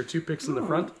put your toothpicks in the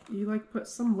front. You like put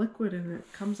some liquid in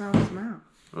it. Comes out his mouth.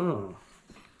 Oh.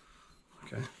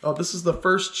 Okay. Oh, this is the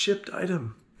first shipped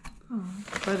item. Oh,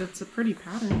 but it's a pretty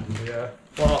pattern. Yeah.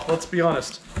 Well, let's be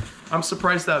honest. I'm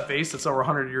surprised that vase that's over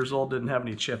 100 years old didn't have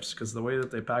any chips because the way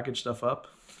that they package stuff up.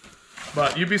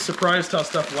 But you'd be surprised how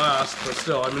stuff lasts. But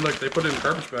still, I mean, look, they put it in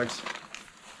garbage bags.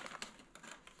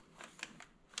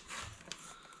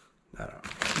 I don't know.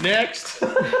 Next.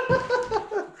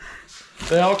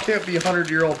 They all can't be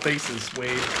 100-year-old vases,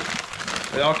 Wade.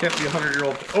 They all can't be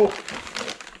 100-year-old. Oh.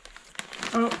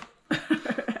 Oh.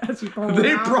 As you pull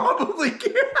They out. probably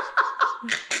can.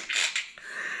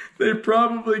 They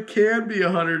probably can be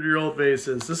 100-year-old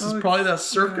vases. This is probably that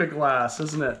Circa glass,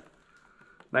 isn't it?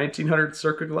 1900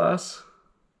 Circa glass.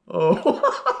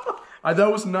 Oh,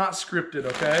 that was not scripted.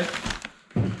 Okay,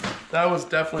 that was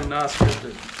definitely not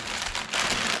scripted.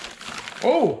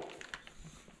 Oh,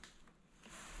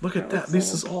 look at that.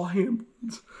 This is all hand.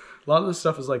 A lot of this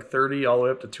stuff is like $30 all the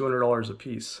way up to $200 a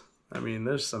piece. I mean,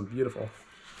 there's some beautiful.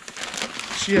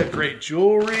 She had great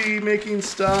jewelry making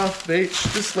stuff.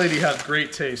 This lady had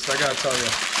great taste, I gotta tell you.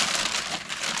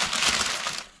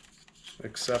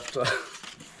 Except,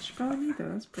 She probably need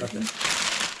that. That's pretty good.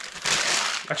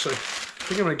 Actually, I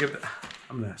think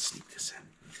I'm gonna sneak this in.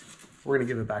 We're gonna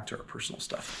give it back to her personal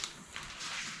stuff.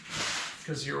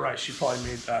 Because you're right, she probably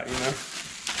made that, you know?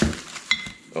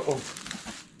 Uh-oh.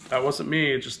 That wasn't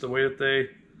me, just the way that they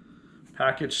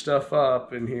package stuff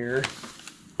up in here.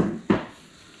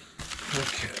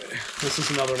 Okay, this is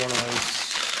another one of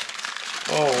those.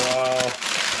 Oh, wow.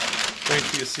 Wait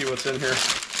till you see what's in here.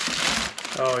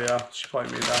 Oh, yeah, she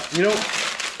probably made that. You know,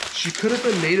 she could have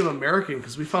been Native American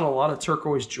because we found a lot of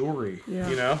turquoise jewelry,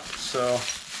 you know? So,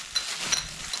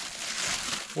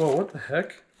 whoa, what the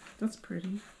heck? That's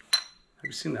pretty. Have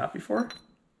you seen that before?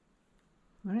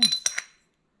 Nice.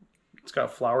 It's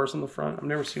got flowers on the front. I've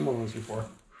never seen one of those before.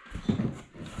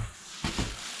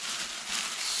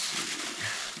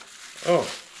 Oh.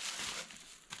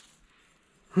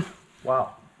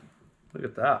 Wow. Look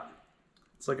at that.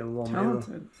 It's like a little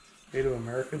Native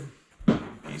American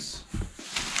piece.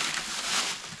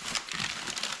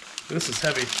 This is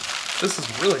heavy. This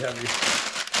is really heavy.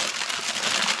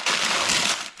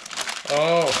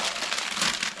 Oh.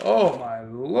 Oh my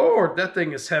Lord. That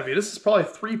thing is heavy. This is probably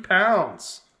 3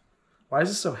 pounds. Why is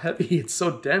it so heavy? It's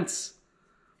so dense.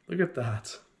 Look at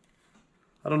that.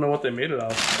 I don't know what they made it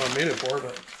out of. What I made it for,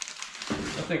 but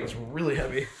that thing is really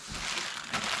heavy.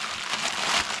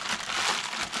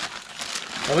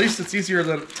 At least it's easier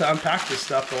to unpack this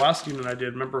stuff. The last unit I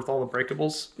did, remember with all the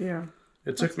breakables? Yeah.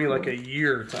 It took me like a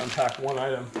year to unpack one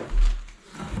item.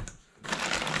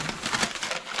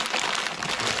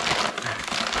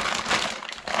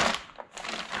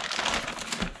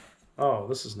 Oh,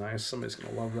 this is nice. Somebody's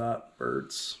going to love that.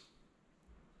 Birds.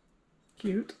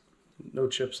 Cute. No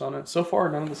chips on it. So far,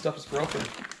 none of the stuff is broken.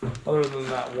 Other than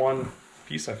that one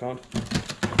piece I found.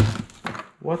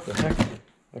 What the heck?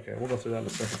 Okay, we'll go through that in a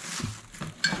second.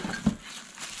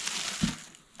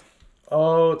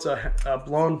 Oh, it's a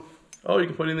blown... Oh, you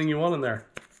can put anything you want in there.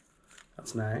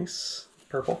 That's nice.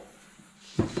 Purple.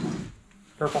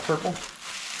 Purple, purple.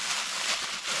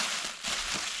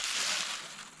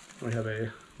 We have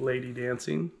a lady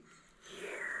dancing.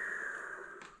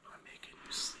 I'm making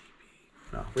you sleepy.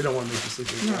 No, we don't want to make you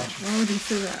sleepy. No, why would you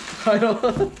say that? I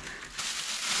don't.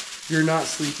 You're not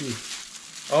sleepy.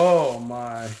 Oh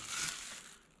my.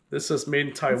 This says made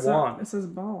in Taiwan. It says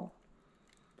ball.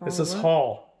 It says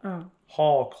Hall. Oh.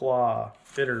 Hall Claw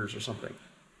Bitters or something.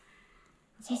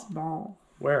 It says ball.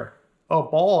 Where? Oh,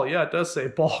 ball. Yeah, it does say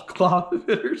Ball Claw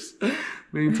Bitters.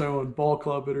 Made in Taiwan. Ball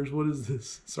Claw Bitters. What is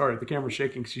this? Sorry, the camera's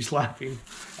shaking. She's laughing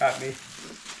at me.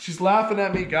 She's laughing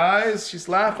at me, guys. She's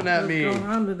laughing at me. What's going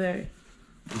on today?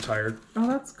 I'm tired. Oh,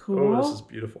 that's cool. Oh, this is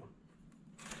beautiful.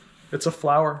 It's a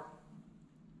flower.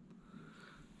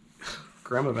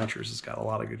 Grandma Ventures has got a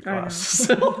lot of good glasses.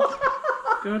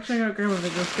 Go check out Grandma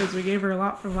Ventures because we gave her a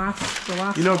lot from the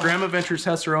last. You know, Grandma Ventures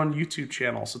has her own YouTube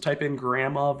channel. So type in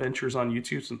Grandma Ventures on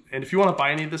YouTube. And if you want to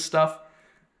buy any of this stuff,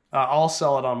 I'll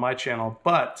sell it on my channel.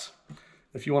 But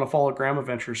if you want to follow Grandma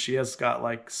Ventures, she has got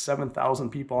like 7,000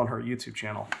 people on her YouTube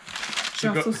channel. She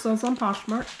also sells on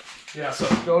Poshmark. Yeah, so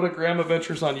go to Grandma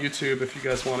Ventures on YouTube if you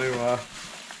guys want to...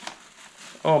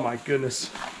 Oh my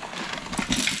goodness.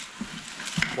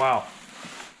 Wow.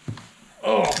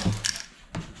 Oh.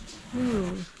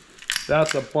 Ooh.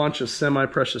 That's a bunch of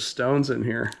semi-precious stones in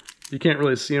here. You can't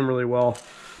really see them really well.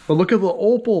 But look at the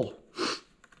opal.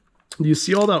 Do you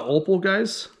see all that opal,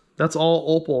 guys? That's all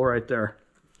opal right there.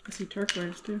 I see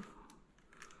turquoise too.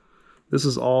 This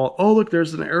is all, oh look,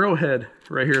 there's an arrowhead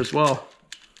right here as well.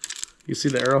 You see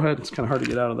the arrowhead? It's kind of hard to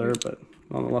get out of there, but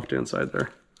on the left-hand side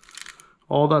there.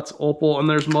 All that's opal, and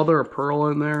there's mother of pearl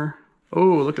in there.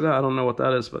 Oh, look at that. I don't know what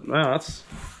that is, but wow, that's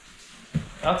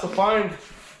a find.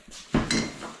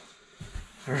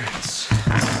 All right.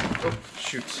 Oh,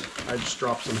 shoot. I just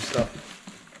dropped some stuff.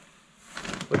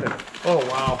 Look at, oh,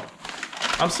 wow.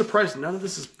 I'm surprised none of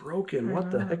this is broken.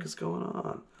 What the heck is going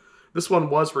on? This one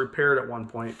was repaired at one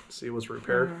point. See, it was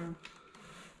repaired.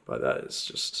 But that is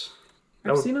just...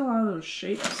 I've seen a lot of those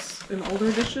shapes in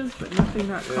older dishes, but nothing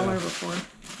that color before.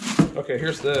 Okay,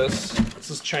 here's this. This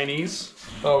is Chinese.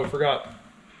 Oh, we forgot.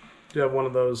 Do you have one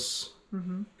of those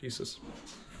pieces?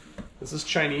 This is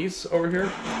Chinese over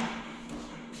here.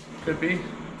 Could be.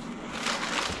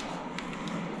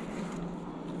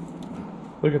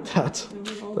 Look at that.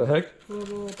 The heck?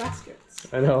 Little baskets.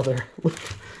 I know, they're...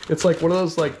 It's like one of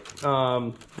those like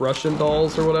Russian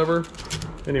dolls or whatever.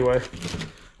 Anyway.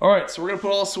 Alright, so we're going to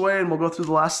put all this away and we'll go through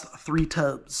the last 3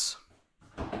 tubs.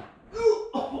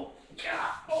 Oh,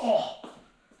 God.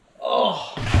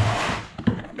 Oh,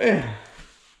 man.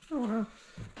 Oh, wow.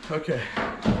 Okay.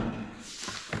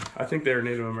 I think they're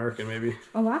Native American, maybe.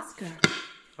 Alaska.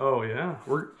 Oh, yeah.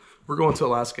 We're going to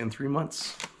Alaska in 3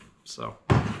 months. So,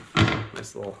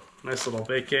 nice little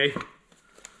vacay.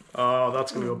 Oh,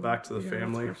 that's going to go back to the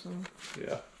family.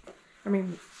 Yeah. I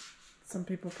mean, some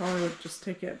people probably would just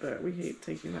take it, but we hate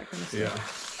taking that kind of stuff.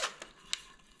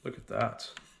 Yeah. Look at that.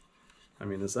 I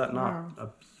mean, is that not a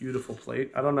beautiful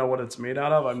plate? I don't know what it's made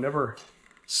out of. I've never...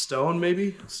 Stone,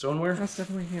 maybe? Stoneware? That's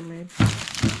definitely handmade.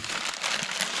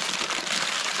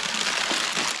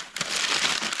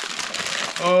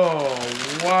 Oh,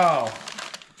 wow.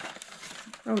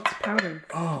 Oh, it's powder.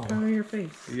 Oh. Powder your face.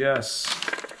 Yes.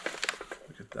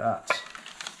 Look at that.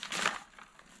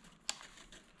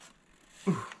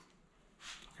 Ooh.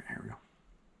 Okay, here we go.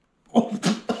 Oh.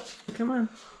 Come on.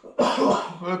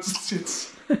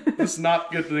 It's not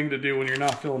a good thing to do when you're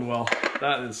not feeling well.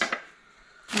 That is...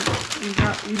 You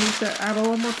need to add a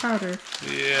little more powder.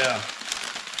 Yeah.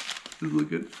 Does it look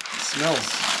good? It smells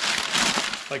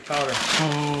like powder.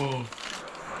 Oh.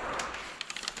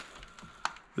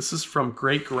 This is from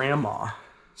great-grandma.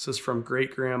 This is from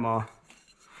great-grandma.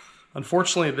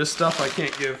 Unfortunately, this stuff I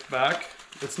can't give back.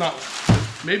 It's not,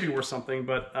 maybe worth something,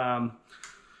 but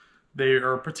they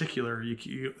are particular.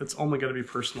 It's only going to be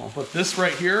personal. But this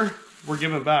right here, we're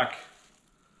giving back.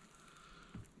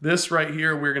 This right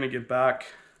here, we're going to give back.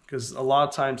 Because a lot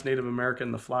of times Native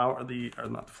American, the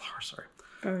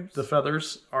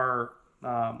feathers are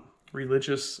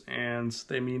religious and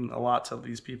they mean a lot to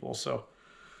these people. So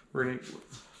we're gonna.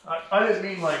 I didn't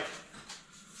mean like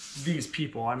these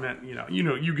people. I meant you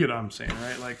get what I'm saying,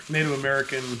 right? Like Native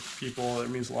American people, it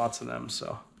means a lot to them.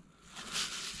 So,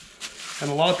 and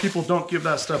a lot of people don't give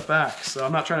that stuff back. So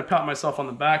I'm not trying to pat myself on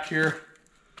the back here,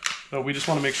 but we just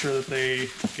want to make sure that they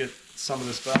get some of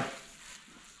this back.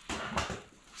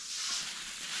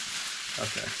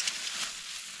 Okay.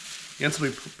 You have to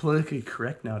be politically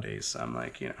correct nowadays, so I'm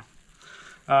like,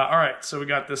 all right, so we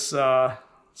got this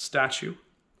statue.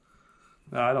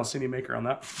 I don't see any maker on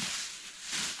that.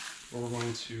 Well, we're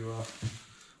going to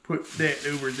put that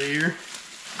over there.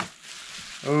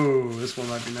 Oh, this one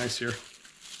might be nice here.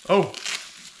 Oh!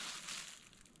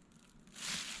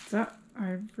 Is that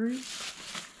ivory?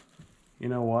 You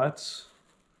know what?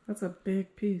 That's a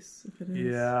big piece, if it is.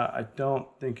 Yeah, I don't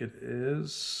think it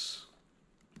is.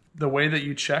 The way that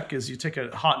you check is you take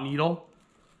a hot needle.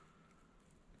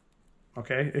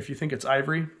 Okay, if you think it's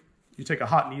ivory, you take a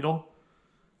hot needle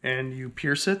and you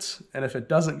pierce it. And if it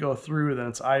doesn't go through, then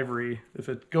it's ivory. If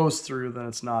it goes through, then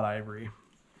it's not ivory.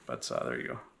 But there you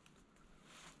go.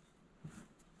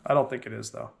 I don't think it is,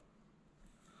 though.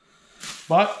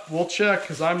 But we'll check,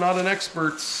 because I'm not an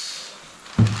expert.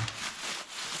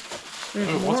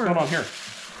 Ooh, what's going on here?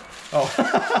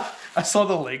 Oh. I saw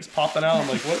the legs popping out. I'm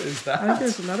like, what is that? I think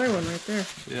there's another one right there.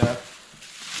 Yeah.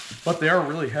 But they are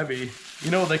really heavy.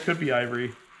 You know, they could be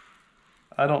ivory.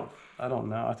 I don't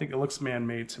know. I think it looks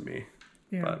man-made to me.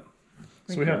 Yeah. But,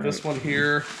 so we have this one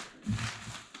here.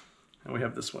 And we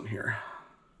have this one here.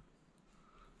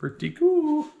 Pretty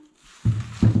cool.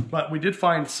 But we did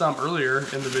find some earlier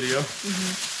in the video.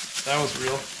 That was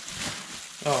real.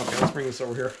 Oh, okay. Let's bring this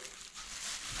over here.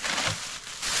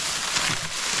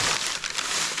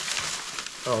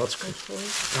 Oh, that's cool.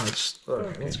 Oh,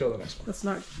 okay, let's go to the next one. Let's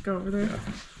not go over there. Yeah.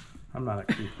 I'm not a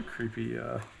creepy.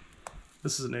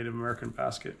 This is a Native American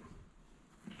basket.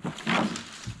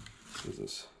 What is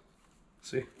this?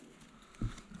 See?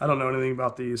 I don't know anything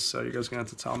about these, so you guys are going to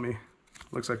have to tell me.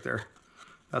 Looks like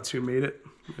that's who made it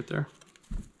right there.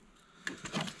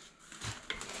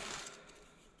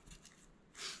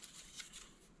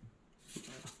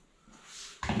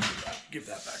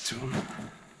 to him.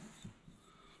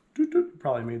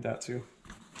 Probably made that too.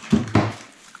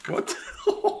 What?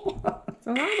 It's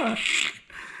a llama.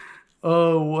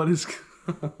 Oh, what is...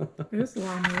 There's a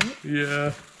llama, right?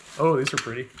 Yeah. Oh, these are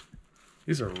pretty.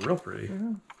 These are real pretty.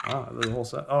 Yeah. Ah, the whole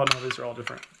set. Oh, no, these are all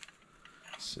different.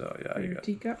 So, yeah, you Your got...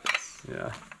 teacups.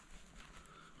 Yeah.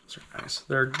 Those are nice.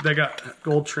 They got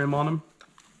gold trim on them.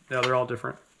 Yeah, they're all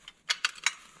different.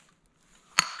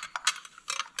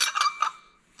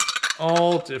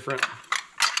 All different.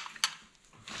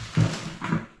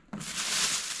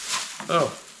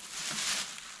 Oh.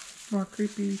 More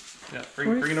creepy. Yeah,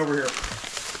 bring it over here.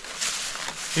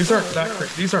 These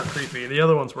aren't these aren't creepy. The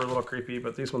other ones were a little creepy,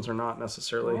 but these ones are not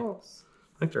necessarily. Balls.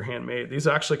 I think they're handmade. These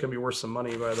actually can be worth some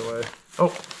money, by the way.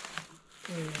 Oh,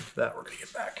 that we're gonna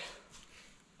get back.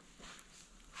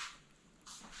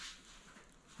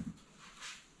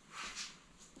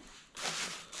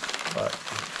 But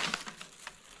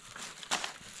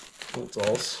old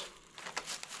dolls.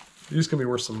 These can be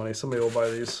worth some money. Somebody will buy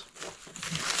these.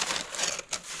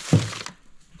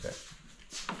 Okay.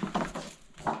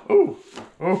 Oh,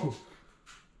 oh.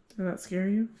 Did that scare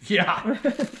you? Yeah.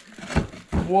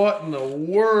 What in the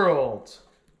world?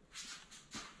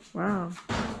 Wow.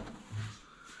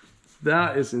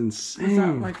 That is insane. Is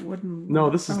that like wooden? No,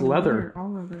 this is leather.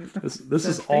 All leather. This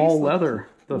is all leather.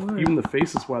 Even the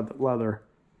face is leather.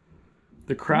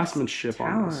 The craftsmanship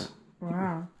on this.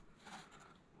 Wow.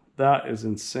 That is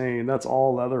insane. That's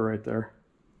all leather right there.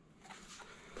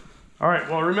 All right.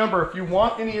 Well, remember, if you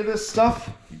want any of this stuff,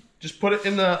 just put it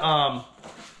in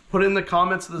the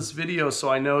comments of this video so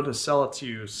I know to sell it to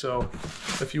you. So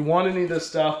if you want any of this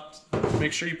stuff,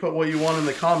 make sure you put what you want in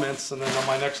the comments, and then on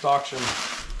my next auction,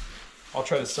 I'll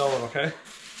try to sell it, okay?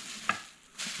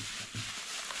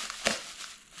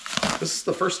 This is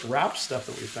the first wrapped stuff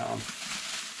that we found.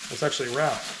 It's actually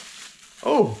wrapped.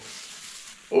 Oh!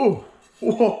 Oh!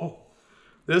 Whoa!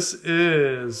 This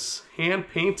is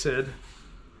hand-painted,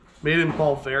 made in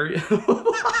Bulgaria.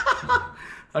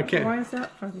 I can't. Why is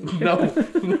that funny? No.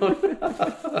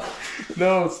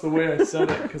 No, it's the way I said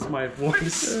it, because my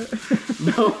voice.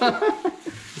 No,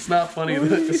 it's not funny.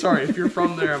 Sorry, if you're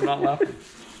from there, I'm not laughing.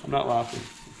 I'm not laughing.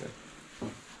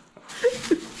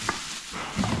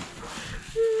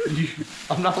 Okay.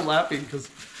 I'm not laughing because,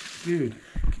 dude,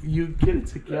 you get it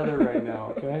together right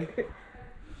now, okay?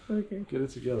 Okay. Get it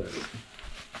together.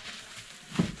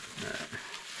 Right.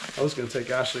 I was going to take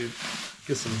Ashley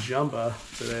get some jumba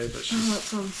today, but she's that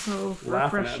sounds so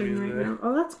laughing at me refreshing right today. now.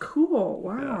 Oh, that's cool.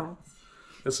 Wow. Yeah.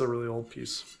 It's a really old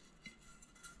piece.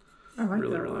 I like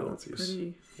Really, that really one. old That's piece.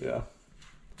 pretty. Yeah.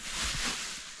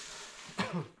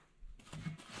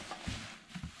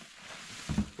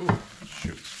 Ooh,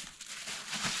 shoot.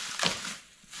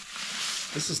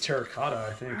 This is terracotta,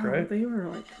 I think, Wow, right? They were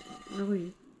like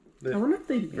really. I wonder if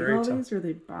they made all these or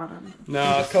they bought them. No,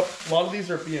 a lot of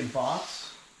these are being bought.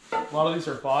 A lot of these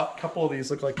are bought. A couple of these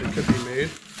look like they could be made.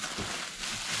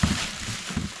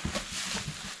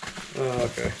 Oh,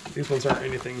 okay. These ones aren't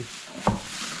anything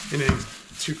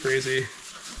too crazy.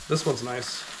 This one's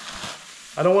nice.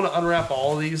 I don't want to unwrap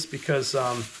all of these because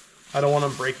I don't want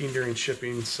them breaking during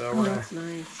shipping. So Oh, that's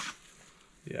nice.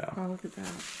 Yeah. Oh, look at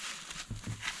that.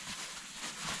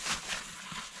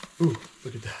 Ooh,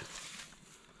 look at that.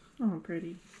 Oh,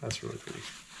 pretty. That's really pretty.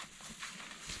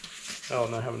 Oh,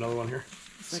 and I have another one here.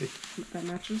 Like, that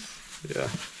matches? Yeah.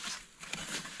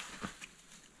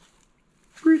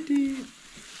 Pretty.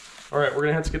 All right, we're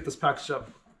gonna have to get this packaged up.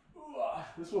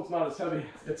 This one's not as heavy.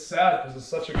 It's sad because it's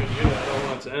such a good unit. I don't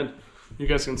want it to end. You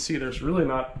guys can see there's really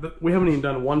not. We haven't even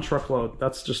done one truckload.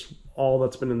 That's just all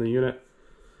that's been in the unit.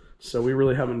 So we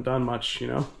really haven't done much, you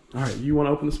know. All right, you want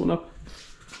to open this one up?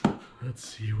 Let's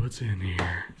see what's in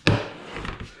here.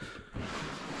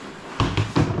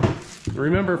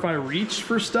 Remember, if I reach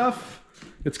for stuff,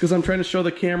 it's because I'm trying to show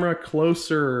the camera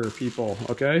closer, people,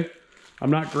 okay? I'm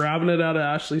not grabbing it out of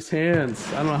Ashley's hands.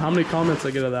 I don't know how many comments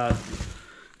I get of that.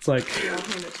 It's like... Yeah, I'll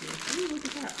hand it to you. Ooh, look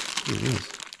at that. It is.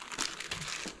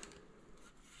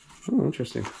 Oh,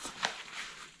 interesting.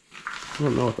 I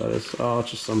don't know what that is. Oh,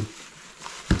 it's just some...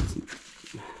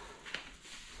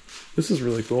 This is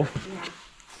really cool. Yeah.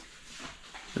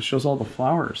 It shows all the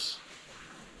flowers.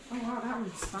 Oh, wow, that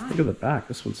one's signed. Look at the back.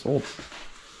 This one's sold.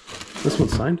 This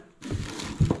one's signed?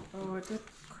 Oh, it did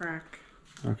crack.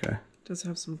 Okay. It does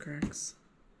have some cracks.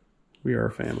 We are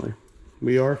a family.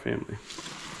 We are a family.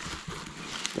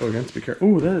 Oh, we have to be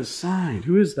careful. Oh, that is signed.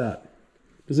 Who is that?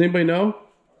 Does anybody know?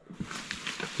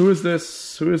 Who is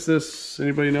this? Who is this?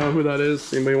 Anybody know who that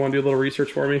is? Anybody want to do a little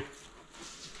research for me?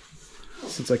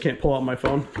 Since I can't pull out my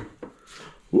phone.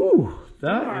 Ooh,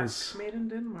 that Denmark. is... Made in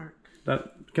Denmark.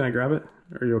 That, can I grab it?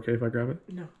 Are you okay if I grab it?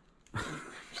 No.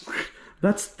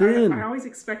 That's thin. I always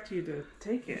expect you to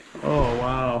take it. Oh,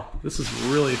 wow. This is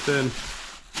really thin.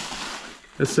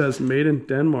 It says made in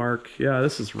Denmark. Yeah,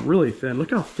 this is really thin.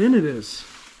 Look how thin it is.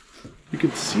 You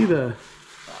can see the...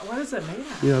 What is it made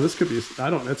of? You know, this could be... I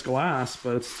don't know. It's glass,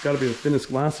 but it's got to be the thinnest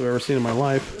glass I've ever seen in my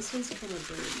life. This one's kind of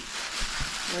dirty.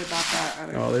 They bought that at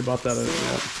a... Oh, they bought that at...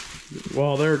 Yeah.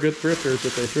 Well, they're good thrifters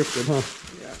if they thrifted, huh?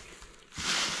 Yeah.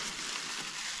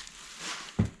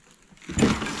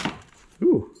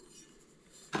 Ooh.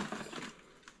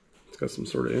 It's got some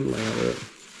sort of inlay on it.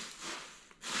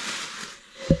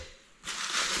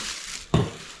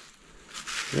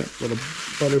 Yeah, little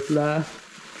butterfly.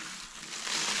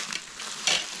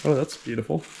 Oh, that's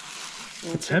beautiful.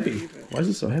 Well, it's heavy. Why is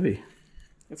it so heavy?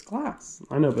 It's glass.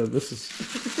 I know, but this is...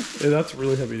 yeah, that's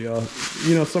really heavy, y'all.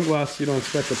 You know, some glass, you don't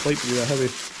expect the plate to be that heavy.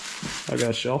 I got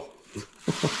a shell.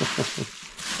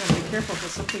 Gotta be careful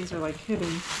because some things are like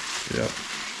hidden. Yeah.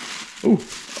 Ooh.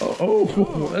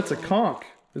 Oh, that's a conch,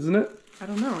 isn't it? I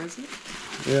don't know, is it?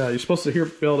 Yeah, you're supposed to be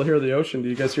able to hear the ocean. Do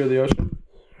you guys hear the ocean?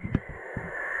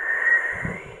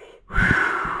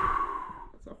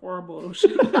 It's a horrible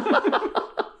ocean.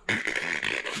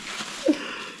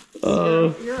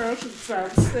 Your ocean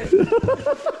sounds sick.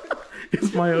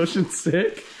 Is my ocean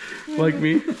sick? Like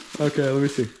me? Okay, let me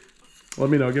see. Let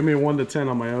me know. Give me a 1 to 10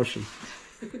 on my ocean.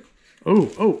 Oh.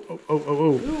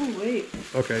 Ooh, wait.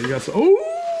 Okay, you got some.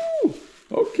 Oh!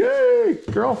 Okay,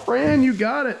 girlfriend, you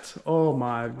got it. Oh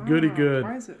my goody good.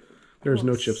 Why is it? There's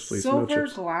no chips, please. Silver no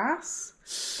chips. glass?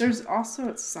 There's also,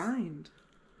 it's signed.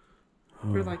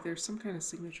 Or like there's some kind of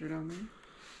signature down there.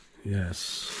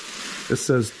 Yes. It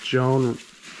says Joan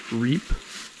Reap.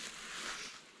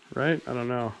 Right? I don't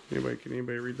know. Can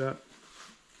anybody read that?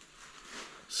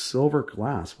 Silver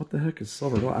glass. What the heck is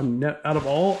silver glass? Out of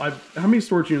all, how many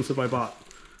storage units have I bought?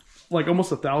 Like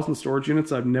almost 1,000 storage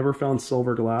units. I've never found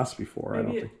silver glass before. Maybe I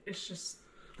don't think. It's just.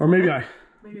 Or maybe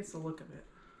Maybe it's the look of it.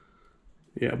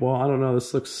 Yeah. Well, I don't know.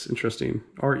 This looks interesting.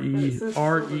 R-E-E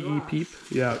peep.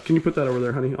 Yeah. Can you put that over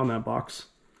there, honey, on that box,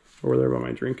 over there by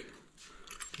my drink,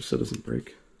 just so it doesn't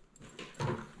break.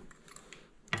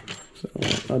 So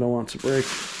I don't want it to break.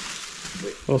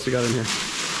 What else you got in here?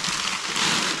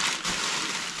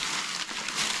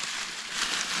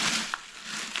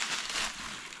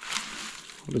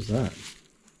 What is that?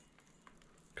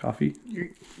 Coffee?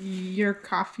 Your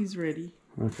coffee's ready.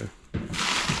 Okay.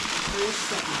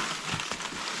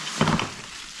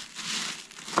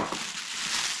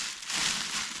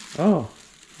 Oh.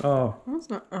 That's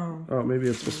not. Oh. Oh, maybe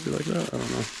it's supposed to be like that. I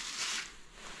don't know.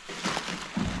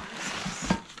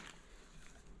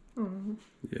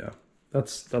 Yeah,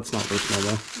 that's not personal though.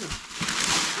 No.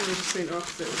 I was just saying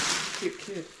opposite. It was a cute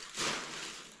kid.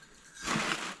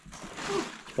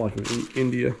 Probably from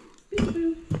India.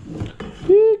 Peekaboo.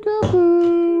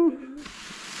 Peekaboo.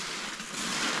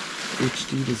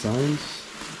 HD Designs.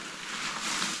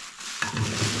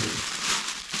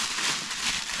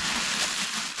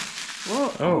 Whoa!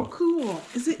 Oh, cool.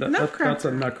 Is it nutcracker? That's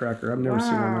a nutcracker. I've never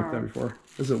seen one like that before.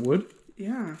 Is it wood?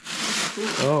 Yeah. That's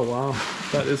cool. Oh wow,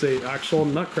 that is a actual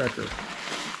nutcracker.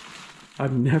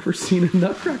 I've never seen a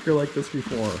nutcracker like this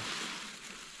before.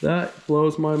 That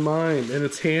blows my mind, and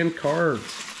it's hand carved.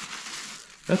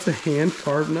 That's a hand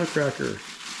carved nutcracker.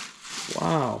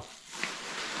 Wow,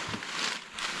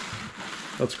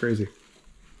 that's crazy.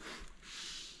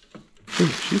 Ooh,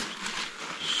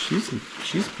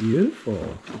 she's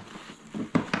beautiful.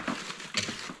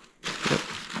 Yep.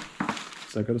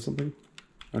 Does that go to something?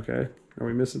 Okay. Are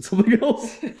we missing something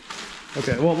else?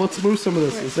 Okay, well, let's move some of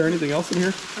this. Is there anything else in here?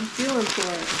 I'm feeling for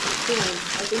it.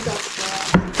 I think that's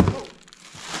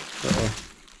Uh-oh.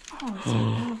 Oh, it's an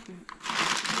elephant.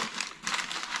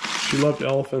 She loved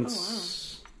elephants.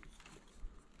 Oh, wow.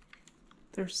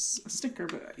 There's a sticker,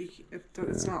 but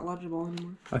it's not legible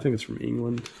anymore. I think it's from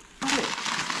England. Oh.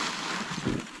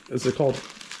 Is it called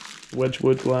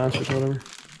Wedgwood glass or whatever?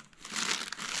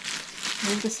 I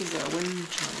think this is a wind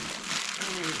chime.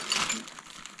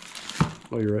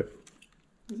 Oh, you're right.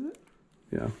 Is it?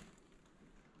 Yeah.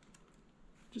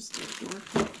 Just a door.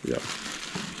 Yeah.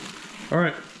 All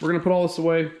right, we're gonna put all this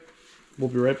away. We'll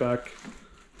be right back.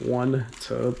 One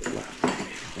to the left.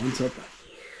 One to the left.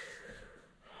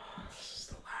 This is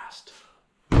the last.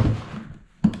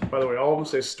 By the way, all of them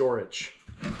say storage.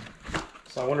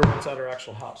 So I wonder what's at our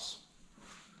actual house.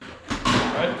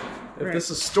 Right? If this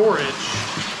is storage,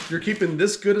 if you're keeping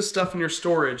this good of stuff in your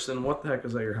storage, then what the heck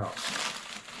is at your house?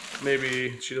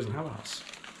 Maybe she doesn't have a house.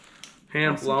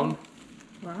 Hand blown.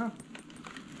 Wow.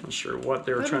 Not sure what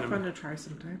they were trying to fun to try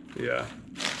sometime. Yeah.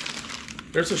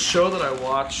 There's a show that I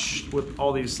watch with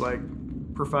all these like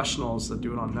professionals that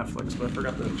do it on Netflix, but I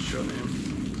forgot the show name.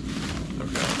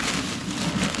 Okay.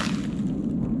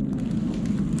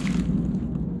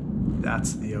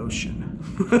 That's the ocean.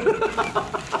 The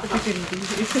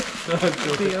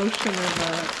ocean of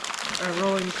a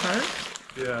rolling cart.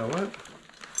 Yeah, what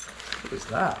is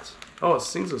that? Oh, it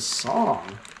sings a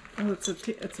song. Oh, it's a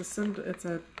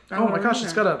Oh my gosh,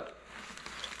 it's got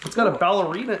a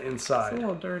ballerina inside. It's a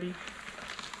little dirty.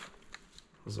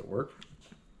 Does it work?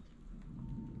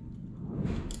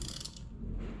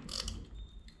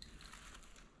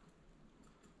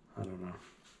 I don't know.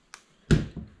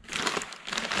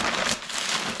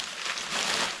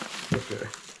 Okay.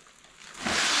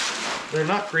 They're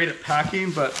not great at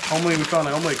packing, but we found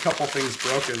only a couple things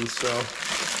broken, so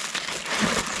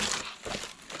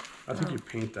I think you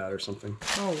paint that or something.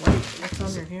 Oh, wait. What's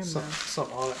on your hand now?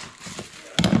 Something on it.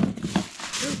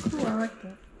 Oh, cool. I like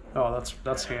that. Oh,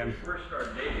 that's hand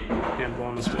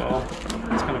blown as well.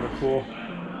 It's kind of a cool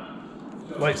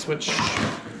light switch. Is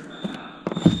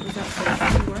that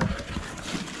supposed to work?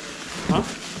 Huh?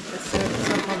 It said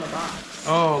something on the box.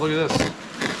 Oh, look at this.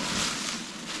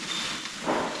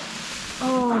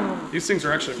 Oh. These things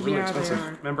are actually really expensive. They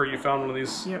are. Remember you found one of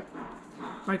these? Yep.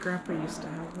 My grandpa used to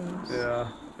have those.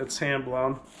 Yeah, it's hand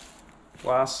blown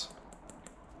glass.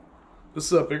 This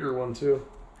is a bigger one too.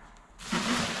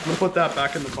 I'm gonna put that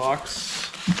back in the box.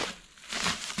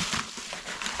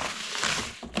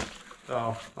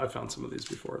 Oh, I found some of these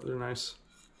before. They're nice.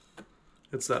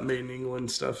 It's that made in England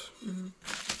stuff. Mm-hmm.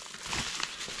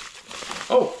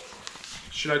 Oh,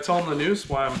 should I tell them the news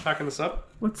why I'm packing this up?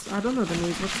 I don't know the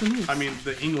news. What's the news? I mean,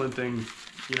 the England thing,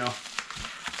 you know.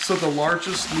 So the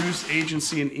largest news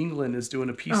agency in England is doing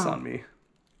a piece on me.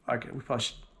 Okay, we probably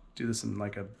should do this in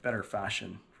like a better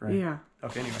fashion, right? Yeah.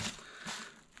 Okay, anyway.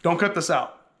 Don't cut this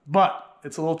out. But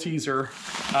it's a little teaser.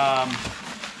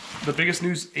 The biggest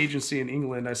news agency in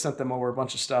England, I sent them over a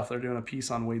bunch of stuff. They're doing a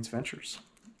piece on Wade's Ventures.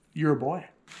 You're a boy.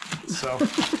 So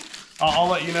I'll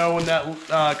let you know when that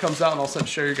comes out, and I'll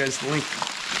share you guys the link.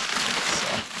 So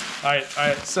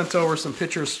I sent over some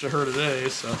pictures to her today,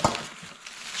 so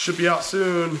should be out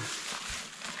soon.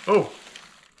 Oh.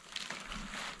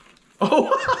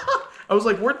 I was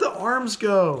like, where'd the arms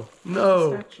go?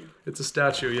 No. Statue. It's a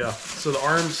statue, yeah. So the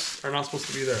arms are not supposed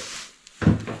to be there.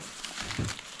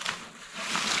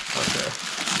 Okay.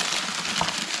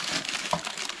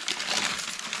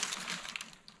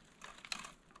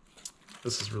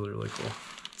 This is really, really cool.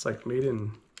 It's like made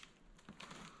in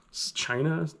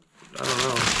China? I don't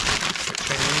know. Like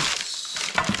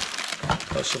Chinese.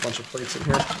 There's a bunch of plates in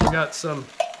here. We got some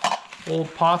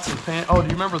old pots and pans. Oh, do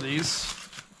you remember these?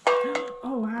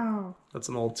 Oh, wow. That's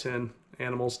an old tin.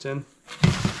 Animals tin.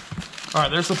 All right,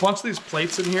 there's a bunch of these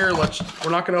plates in here.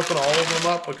 We're not going to open all of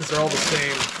them up because they're all the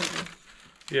same.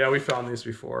 Yeah, we found these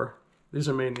before. These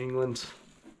are made in England.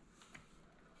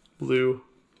 Blue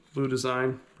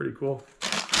design. Pretty cool.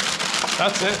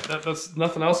 That's it. That's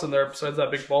nothing else in there besides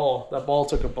that big ball. That ball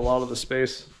took up a lot of the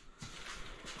space.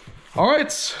 All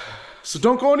right, so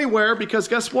don't go anywhere because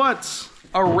guess what?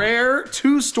 A rare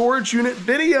 2 storage unit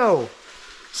video.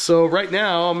 So right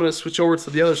now I'm gonna switch over to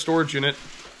the other storage unit.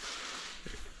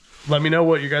 Let me know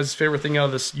what your guys' favorite thing out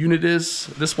of this unit is,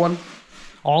 this one.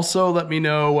 Also, let me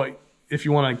know if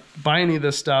you wanna buy any of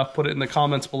this stuff, put it in the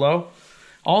comments below.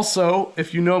 Also,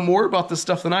 if you know more about this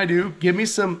stuff than I do, give me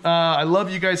some, I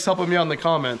love you guys helping me out in the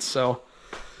comments. So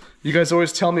you guys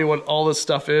always tell me what all this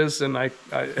stuff is, and it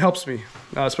helps me,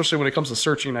 especially when it comes to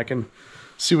searching. I can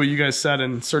see what you guys said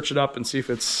and search it up and see if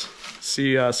it's,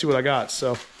 see what I got.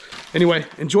 So anyway,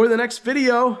 enjoy the next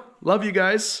video. Love you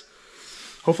guys.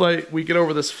 Hopefully we get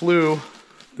over this flu.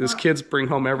 These kids bring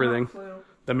home everything.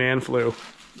 The man flu.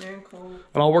 Man cold.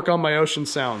 And I'll work on my ocean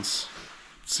sounds.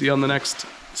 See you on the next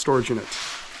storage unit.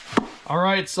 All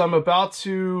right, so I'm about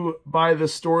to buy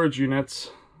this storage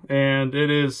unit, and it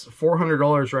is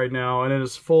 $400 right now, and it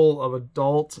is full of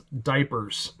adult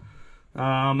diapers.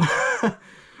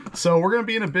 So we're going to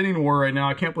be in a bidding war right now.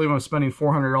 I can't believe I'm spending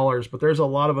 $400, but there's a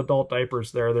lot of adult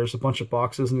diapers there. There's a bunch of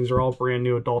boxes, and these are all brand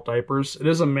new adult diapers. It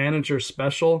is a manager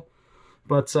special,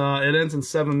 but it ends in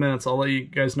 7 minutes. I'll let you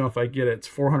guys know if I get it. It's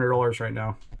 $400 right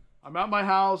now. I'm at my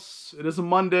house. It is a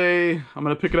Monday. I'm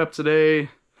going to pick it up today.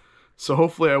 So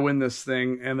hopefully I win this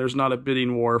thing, and there's not a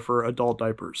bidding war for adult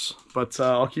diapers. But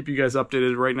I'll keep you guys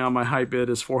updated. Right now my high bid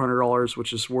is $400,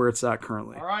 which is where it's at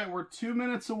currently. All right, we're 2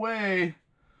 minutes away.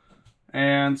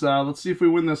 And let's see if we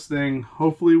win this thing.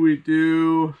 Hopefully we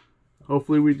do.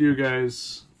 Hopefully we do,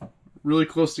 guys. Really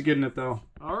close to getting it, though.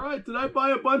 All right, did I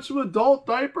buy a bunch of adult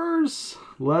diapers?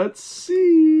 Let's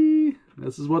see.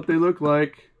 This is what they look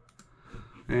like.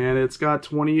 And it's got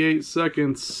 28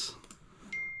 seconds.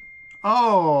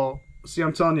 Oh, See,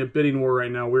 I'm telling you, bidding war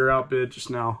right now. We're outbid just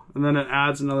now. And then it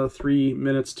adds another 3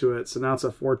 minutes to it. So now it's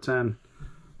at 410.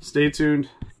 Stay tuned.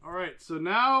 All right, so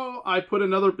now I put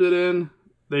another bid in.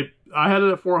 I had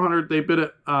it at 400. They bid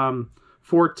at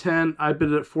 410. I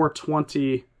bid it at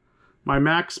 420. My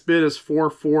max bid is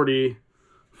 440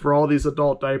 for all these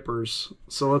adult diapers.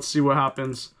 So let's see what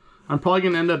happens. I'm probably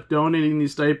going to end up donating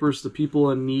these diapers to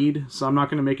people in need. So I'm not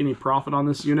going to make any profit on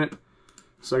this unit.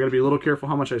 So I got to be a little careful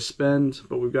how much I spend.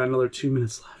 But we've got another 2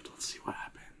 minutes left. Let's see what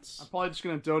happens. I'm probably just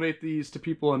going to donate these to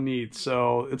people in need.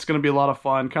 So it's going to be a lot of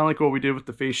fun. Kind of like what we did with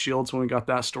the face shields when we got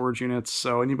that storage unit.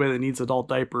 So anybody that needs adult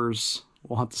diapers,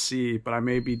 we'll have to see. But I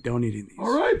may be donating these.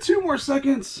 All right, 2 more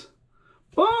seconds.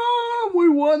 Boom! We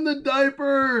won the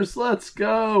diapers. Let's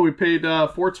go. We paid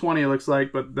 $420, it looks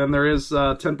like, but then there is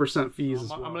 10% fees as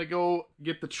well. I'm gonna go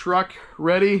get the truck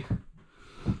ready.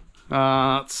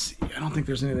 Let's see. I don't think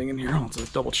there's anything in here. I'll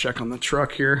just double check on the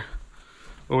truck here.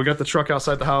 Well, we got the truck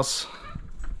outside the house,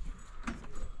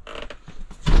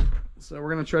 so we're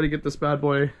gonna try to get this bad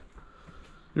boy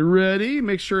ready.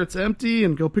 Make sure it's empty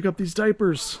and go pick up these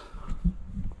diapers.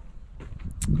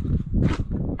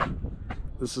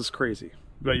 This is crazy.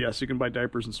 But yes, you can buy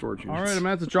diapers and storage units. All right, I'm going to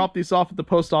have to drop these off at the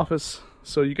post office.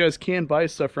 So you guys can buy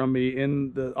stuff from me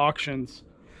in the auctions.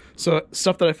 So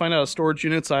stuff that I find out of storage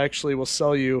units, I actually will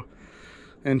sell you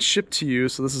and ship to you.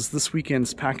 So this is this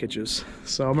weekend's packages.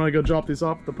 So I'm going to go drop these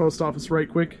off at the post office right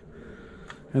quick.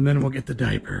 And then we'll get the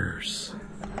diapers.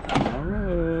 All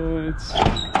right.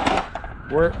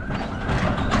 We're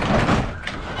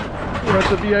at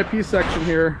the VIP section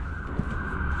here.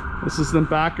 This is the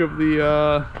back of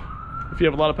the, if you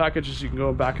have a lot of packages, you can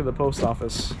go back of the post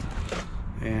office.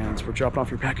 And we're dropping off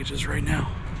your packages right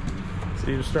now. So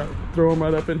you just start throw them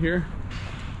right up in here.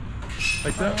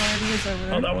 Like that.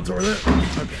 Oh, that one's over there.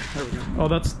 Okay, there we go. Oh,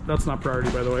 that's not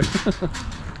priority, by the way.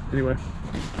 Anyway.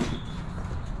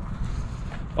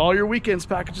 All your weekends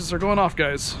packages are going off,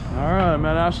 guys. All right, I'm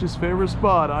at Ashley's favorite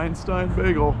spot, Einstein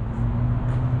Bagel.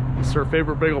 It's her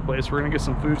favorite bagel place. We're gonna get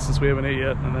some food since we haven't ate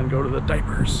yet, and then go to the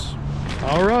diapers.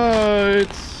 All right.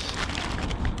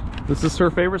 This is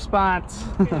her favorite spot.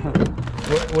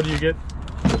 What do you get?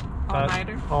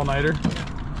 All-nighter. All-nighter.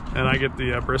 And I get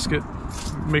the brisket.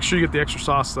 Make sure you get the extra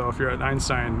sauce though if you're at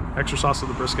Einstein. Extra sauce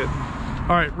with the brisket.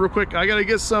 All right, real quick, I gotta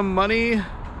get some money.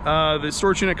 The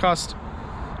storage unit cost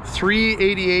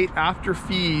 $388 after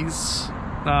fees.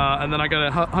 And then I got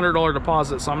a $100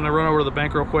 deposit, so I'm gonna run over to the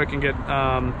bank real quick and get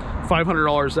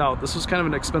 $500 out. This was kind of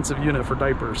an expensive unit for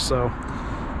diapers, so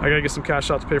I gotta get some cash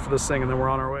out to pay for this thing, and then we're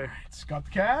on our way. It's got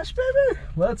the cash, baby.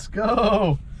 Let's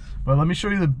go. But let me show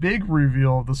you the big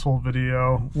reveal of this whole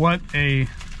video. What a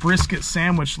brisket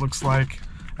sandwich looks like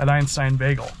at Einstein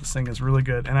Bagel. This thing is really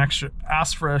good, and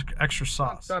ask for extra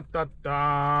sauce. Da, da,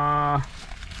 da.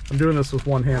 I'm doing this with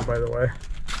one hand, by the way.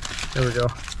 There we go.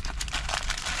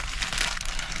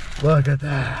 Look at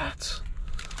that.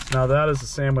 Now that is a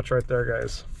sandwich right there,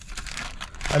 guys.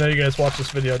 I know you guys watch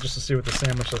this video just to see what the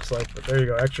sandwich looks like, but there you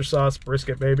go. Extra sauce,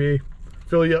 brisket, baby.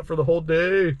 Fill you up for the whole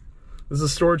day. This is a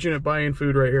storage unit buying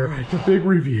food right here. All right, the big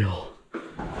reveal.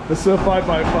 This is a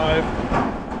 5x5.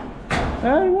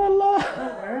 Hey, voila!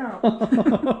 Oh,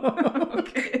 wow.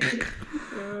 Okay.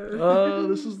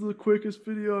 This is the quickest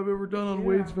video I've ever done on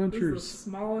Wade's Ventures. This is the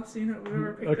smallest unit we've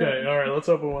ever picked Okay, up. all right, let's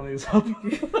open one of these up.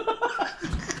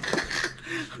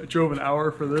 I drove an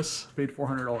hour for this, paid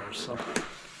 $400. So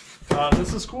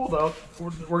this is cool though.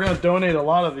 We're gonna donate a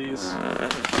lot of these.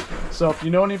 So if you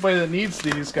know anybody that needs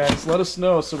these, guys, let us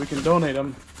know so we can donate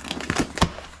them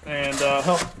and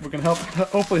we can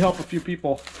hopefully help a few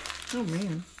people. Oh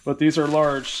man! But these are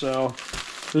large, so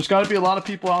there's got to be a lot of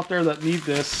people out there that need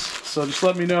this. So just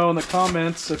let me know in the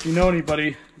comments if you know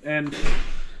anybody, and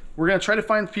we're gonna try to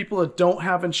find people that don't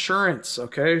have insurance.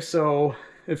 Okay, so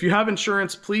if you have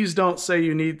insurance, please don't say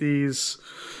you need these.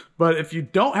 But if you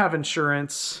don't have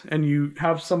insurance and you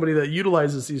have somebody that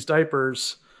utilizes these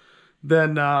diapers,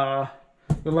 then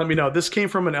let me know. This came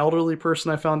from an elderly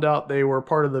person. I found out they were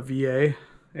part of the VA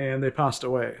and they passed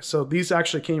away. So these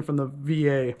actually came from the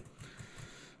VA.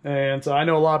 And I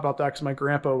know a lot about that because my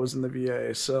grandpa was in the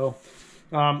VA. So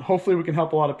hopefully we can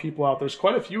help a lot of people out. There's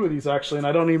quite a few of these actually, and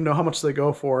I don't even know how much they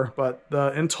go for. But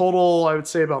in total, I would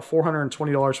say about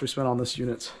 $420 we spent on this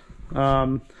unit.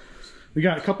 We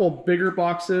got a couple bigger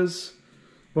boxes,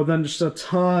 but then just a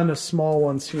ton of small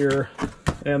ones here.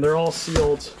 And they're all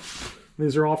sealed.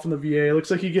 These are all from the VA. It looks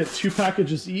like you get 2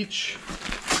 packages each.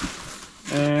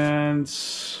 And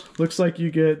looks like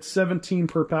you get 17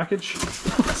 per package.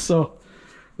 So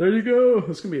there you go.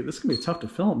 This is gonna be tough to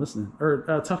film, isn't it?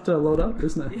 Or tough to load up,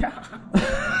 isn't it? Yeah.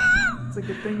 It's a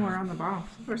good thing we're on the bottom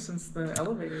floor since the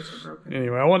elevators are broken.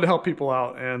 Anyway, I wanted to help people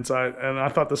out, and I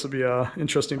thought this would be a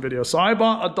interesting video. So I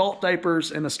bought adult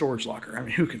diapers in a storage locker. I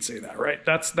mean, who can say that, right?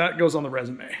 That goes on the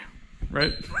resume,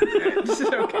 right?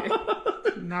 Okay.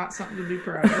 Not something to be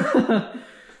proud of.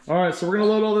 All right, so we're gonna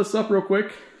load all this up real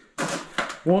quick.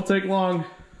 Won't take long,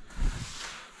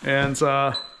 and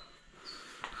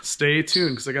stay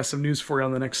tuned because I got some news for you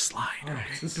on the next slide. All right,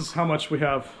 this is how much we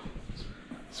have.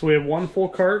 So we have one full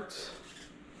cart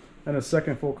and a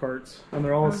second full cart, and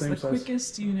they're all the same size. That's the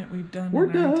quickest unit we've done We're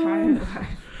in our done. entire life.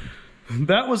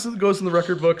 That goes in the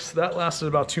record books. That lasted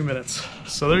about 2 minutes.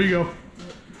 So there you go.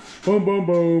 Boom, boom,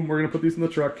 boom. We're gonna put these in the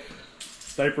truck.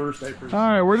 Diapers. All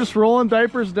right, we're just rolling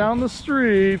diapers down the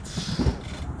streets.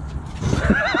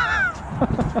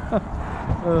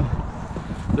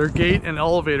 Their gate and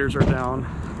elevators are down,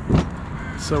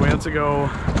 so we had to go.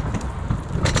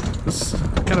 This is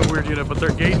kind of weird unit, but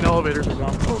their gate and elevators are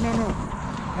down. Oh no!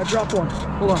 I dropped one.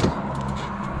 Hold on.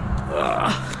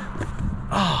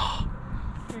 Oh.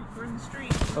 Okay, we're in the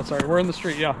street. Oh, sorry, we're in the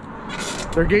street. Yeah,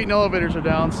 their gate and elevators are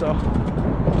down, so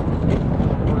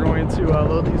we're going to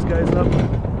load these guys up.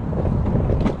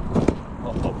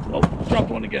 Oh!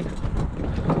 Dropped one again.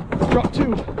 Drop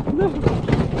two. No.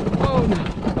 Oh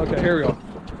no. Okay, here we go.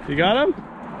 You got him?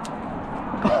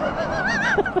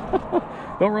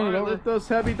 Don't run it over. Lift those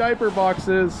heavy diaper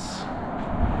boxes.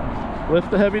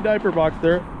 Lift the heavy diaper box.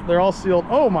 They're all sealed.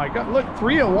 Oh my god, look,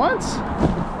 3 at once?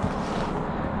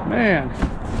 Man.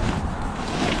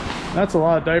 That's a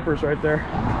lot of diapers right there.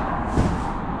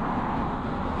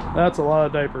 That's a lot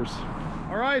of diapers.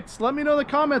 All right, so let me know in the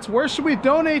comments, where should we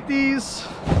donate these?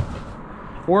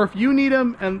 Or if you need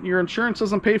them and your insurance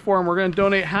doesn't pay for them, we're going to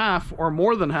donate half or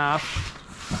more than half.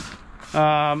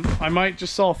 I might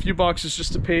just sell a few boxes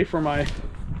just to pay for my,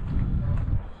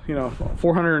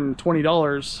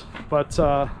 $420. But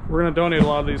we're going to donate a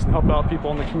lot of these and help out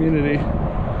people in the community.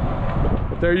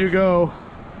 But there you go.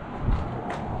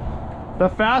 The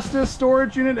fastest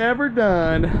storage unit ever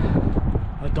done.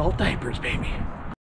 Adult diapers, baby.